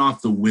drawn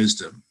off the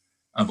wisdom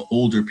of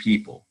older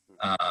people,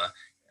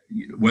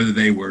 whether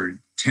they were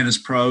tennis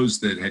pros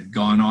that had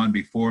gone on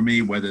before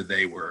me, whether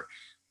they were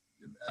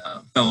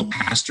fellow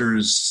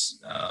pastors,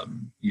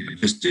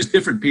 just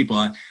different people.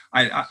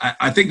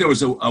 I think there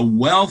was a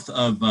wealth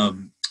of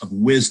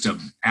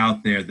wisdom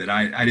out there that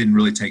I didn't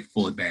really take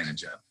full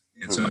advantage of.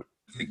 And so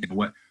I think,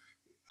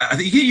 I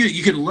think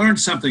you can learn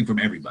something from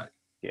everybody.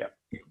 Yeah.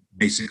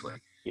 Basically.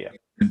 Yeah.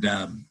 And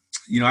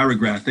I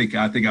regret. I think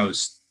I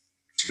was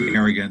too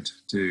arrogant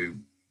to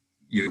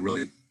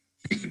really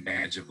take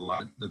advantage of a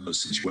lot of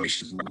those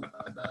situations.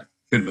 I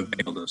could have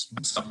availed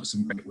myself with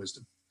some great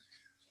wisdom.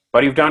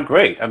 But you've done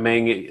great. I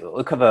mean,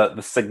 look at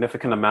the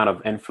significant amount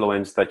of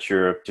influence that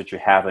you're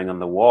having on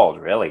the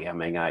world. Really, I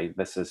mean,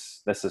 this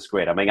is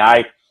great. I mean,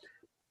 I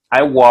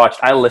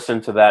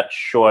listened to that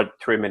short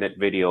 3-minute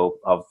video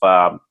of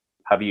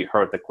Have You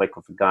Heard the Click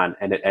of a Gun,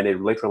 and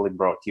it literally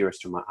brought tears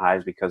to my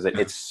eyes because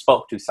it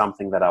spoke to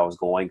something that I was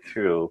going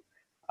through.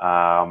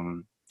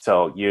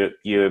 So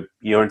you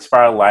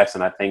inspire lives,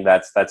 and I think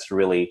that's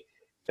really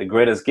the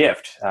greatest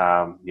gift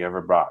you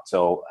ever brought.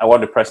 So I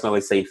want to personally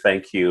say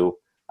thank you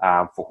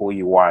for who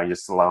you are and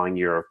just allowing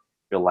your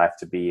life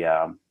to be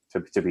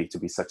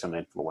such an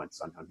influence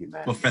on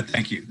humanity. Well, Fred,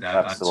 thank you.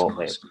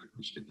 Absolutely. I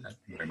appreciate that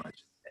very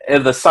much.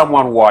 If there's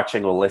someone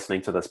watching or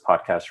listening to this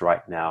podcast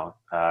right now,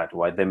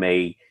 Dwight, they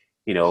may,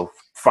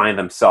 find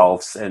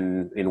themselves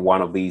in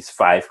one of these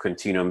 5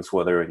 continuums,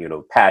 whether,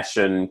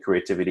 passion,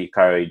 creativity,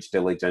 courage,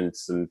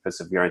 diligence, and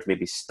perseverance,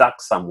 maybe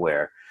stuck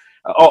somewhere.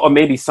 Or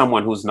maybe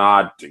someone who's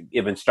not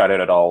even started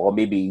at all, or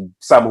maybe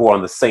some who are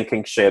on the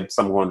sinking ship,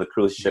 some who are on the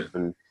cruise ship,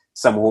 and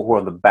some who are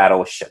on the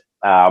battleship.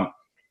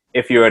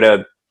 If you were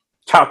to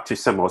talk to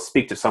someone or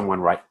speak to someone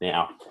right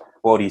now,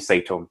 what do you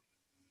say to him?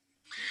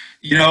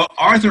 You know,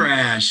 Arthur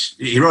Ashe,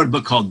 he wrote a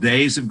book called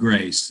Days of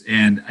Grace,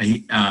 and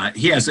he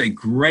has a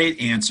great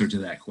answer to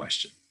that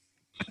question,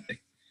 I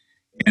think.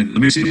 And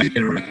let me see if I get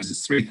it right.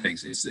 It's three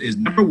things. It's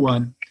number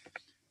one,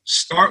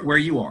 start where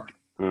you are.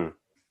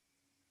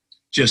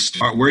 Just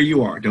start where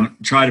you are.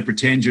 Don't try to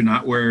pretend you're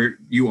not where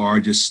you are.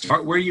 Just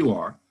start where you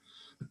are.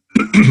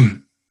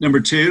 Number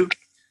two,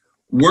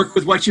 work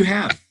with what you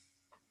have.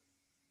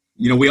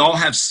 You know, we all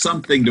have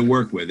something to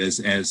work with,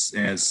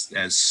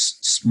 as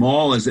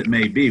small as it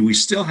may be. We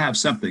still have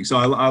something. So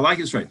I like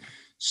this right.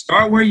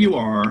 Start where you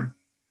are,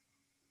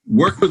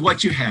 work with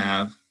what you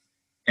have,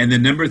 and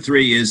then number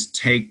three is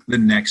take the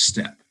next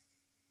step.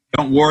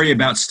 Don't worry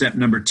about step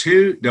number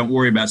two. Don't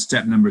worry about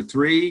step number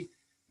three.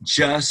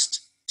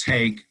 Just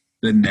take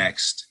the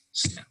next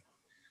step.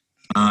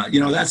 You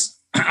know,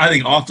 that's, I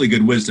think, awfully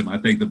good wisdom. I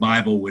think the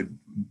Bible would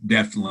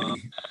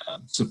definitely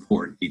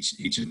support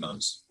each of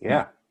those.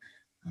 Yeah.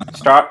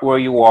 Start where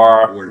you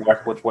are,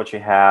 work with what you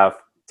have,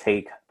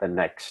 take the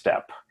next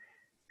step.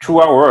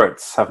 Truer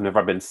words have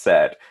never been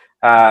said.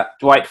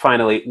 Dwight,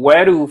 finally,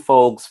 where do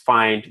folks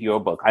find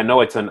your book? I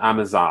know it's on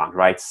Amazon,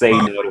 right? Say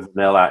No to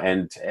Vanilla.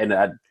 And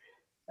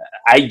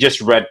I just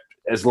read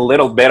a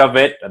little bit of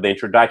it, the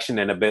introduction,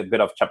 and a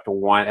bit of chapter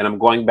 1, and I'm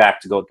going back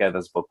to go get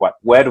this book.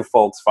 Where do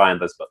folks find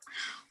this book?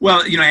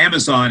 Well, you know,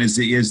 Amazon is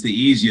the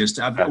easiest.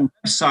 The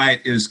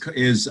website is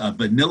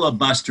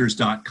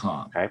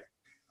vanillabusters.com. Okay.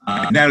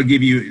 That'll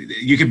give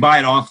you can buy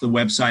it off the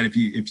website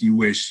if you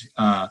wish,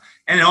 and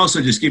it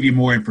also just give you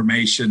more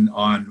information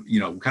on,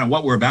 you know, kind of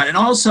what we're about. And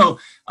also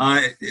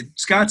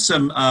it's got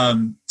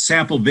some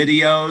sample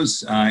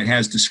videos. It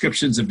has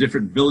descriptions of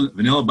different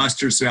Vanilla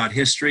Busters throughout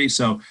history.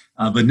 So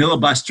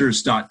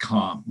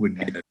vanillabusters.com would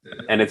be it.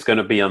 And it's going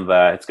to be on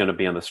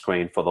the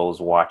screen for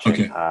those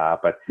watching.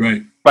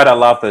 Okay. But I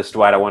love this,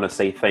 Dwight. I want to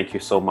say thank you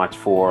so much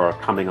for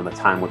coming on the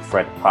Time with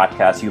Fred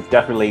podcast. You've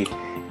definitely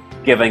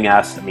giving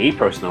us, me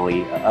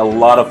personally, a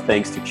lot of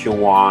things to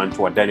chew on,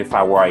 to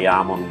identify where I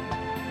am on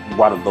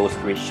one of those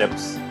three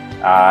ships,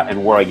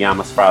 and where I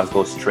am as far as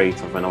those traits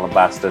of Vanilla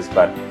Busters.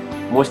 But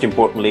most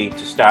importantly, to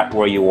start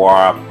where you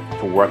are,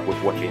 to work with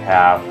what you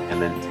have,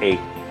 and then take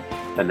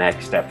the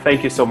next step.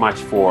 Thank you so much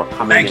for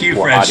coming. Thank you,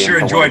 Fred. Sure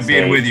enjoyed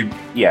being with you.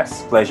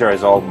 Yes, pleasure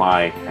is all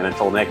mine. And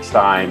until next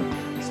time,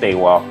 stay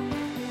well.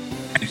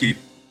 Thank you.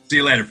 See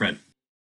you later, Fred.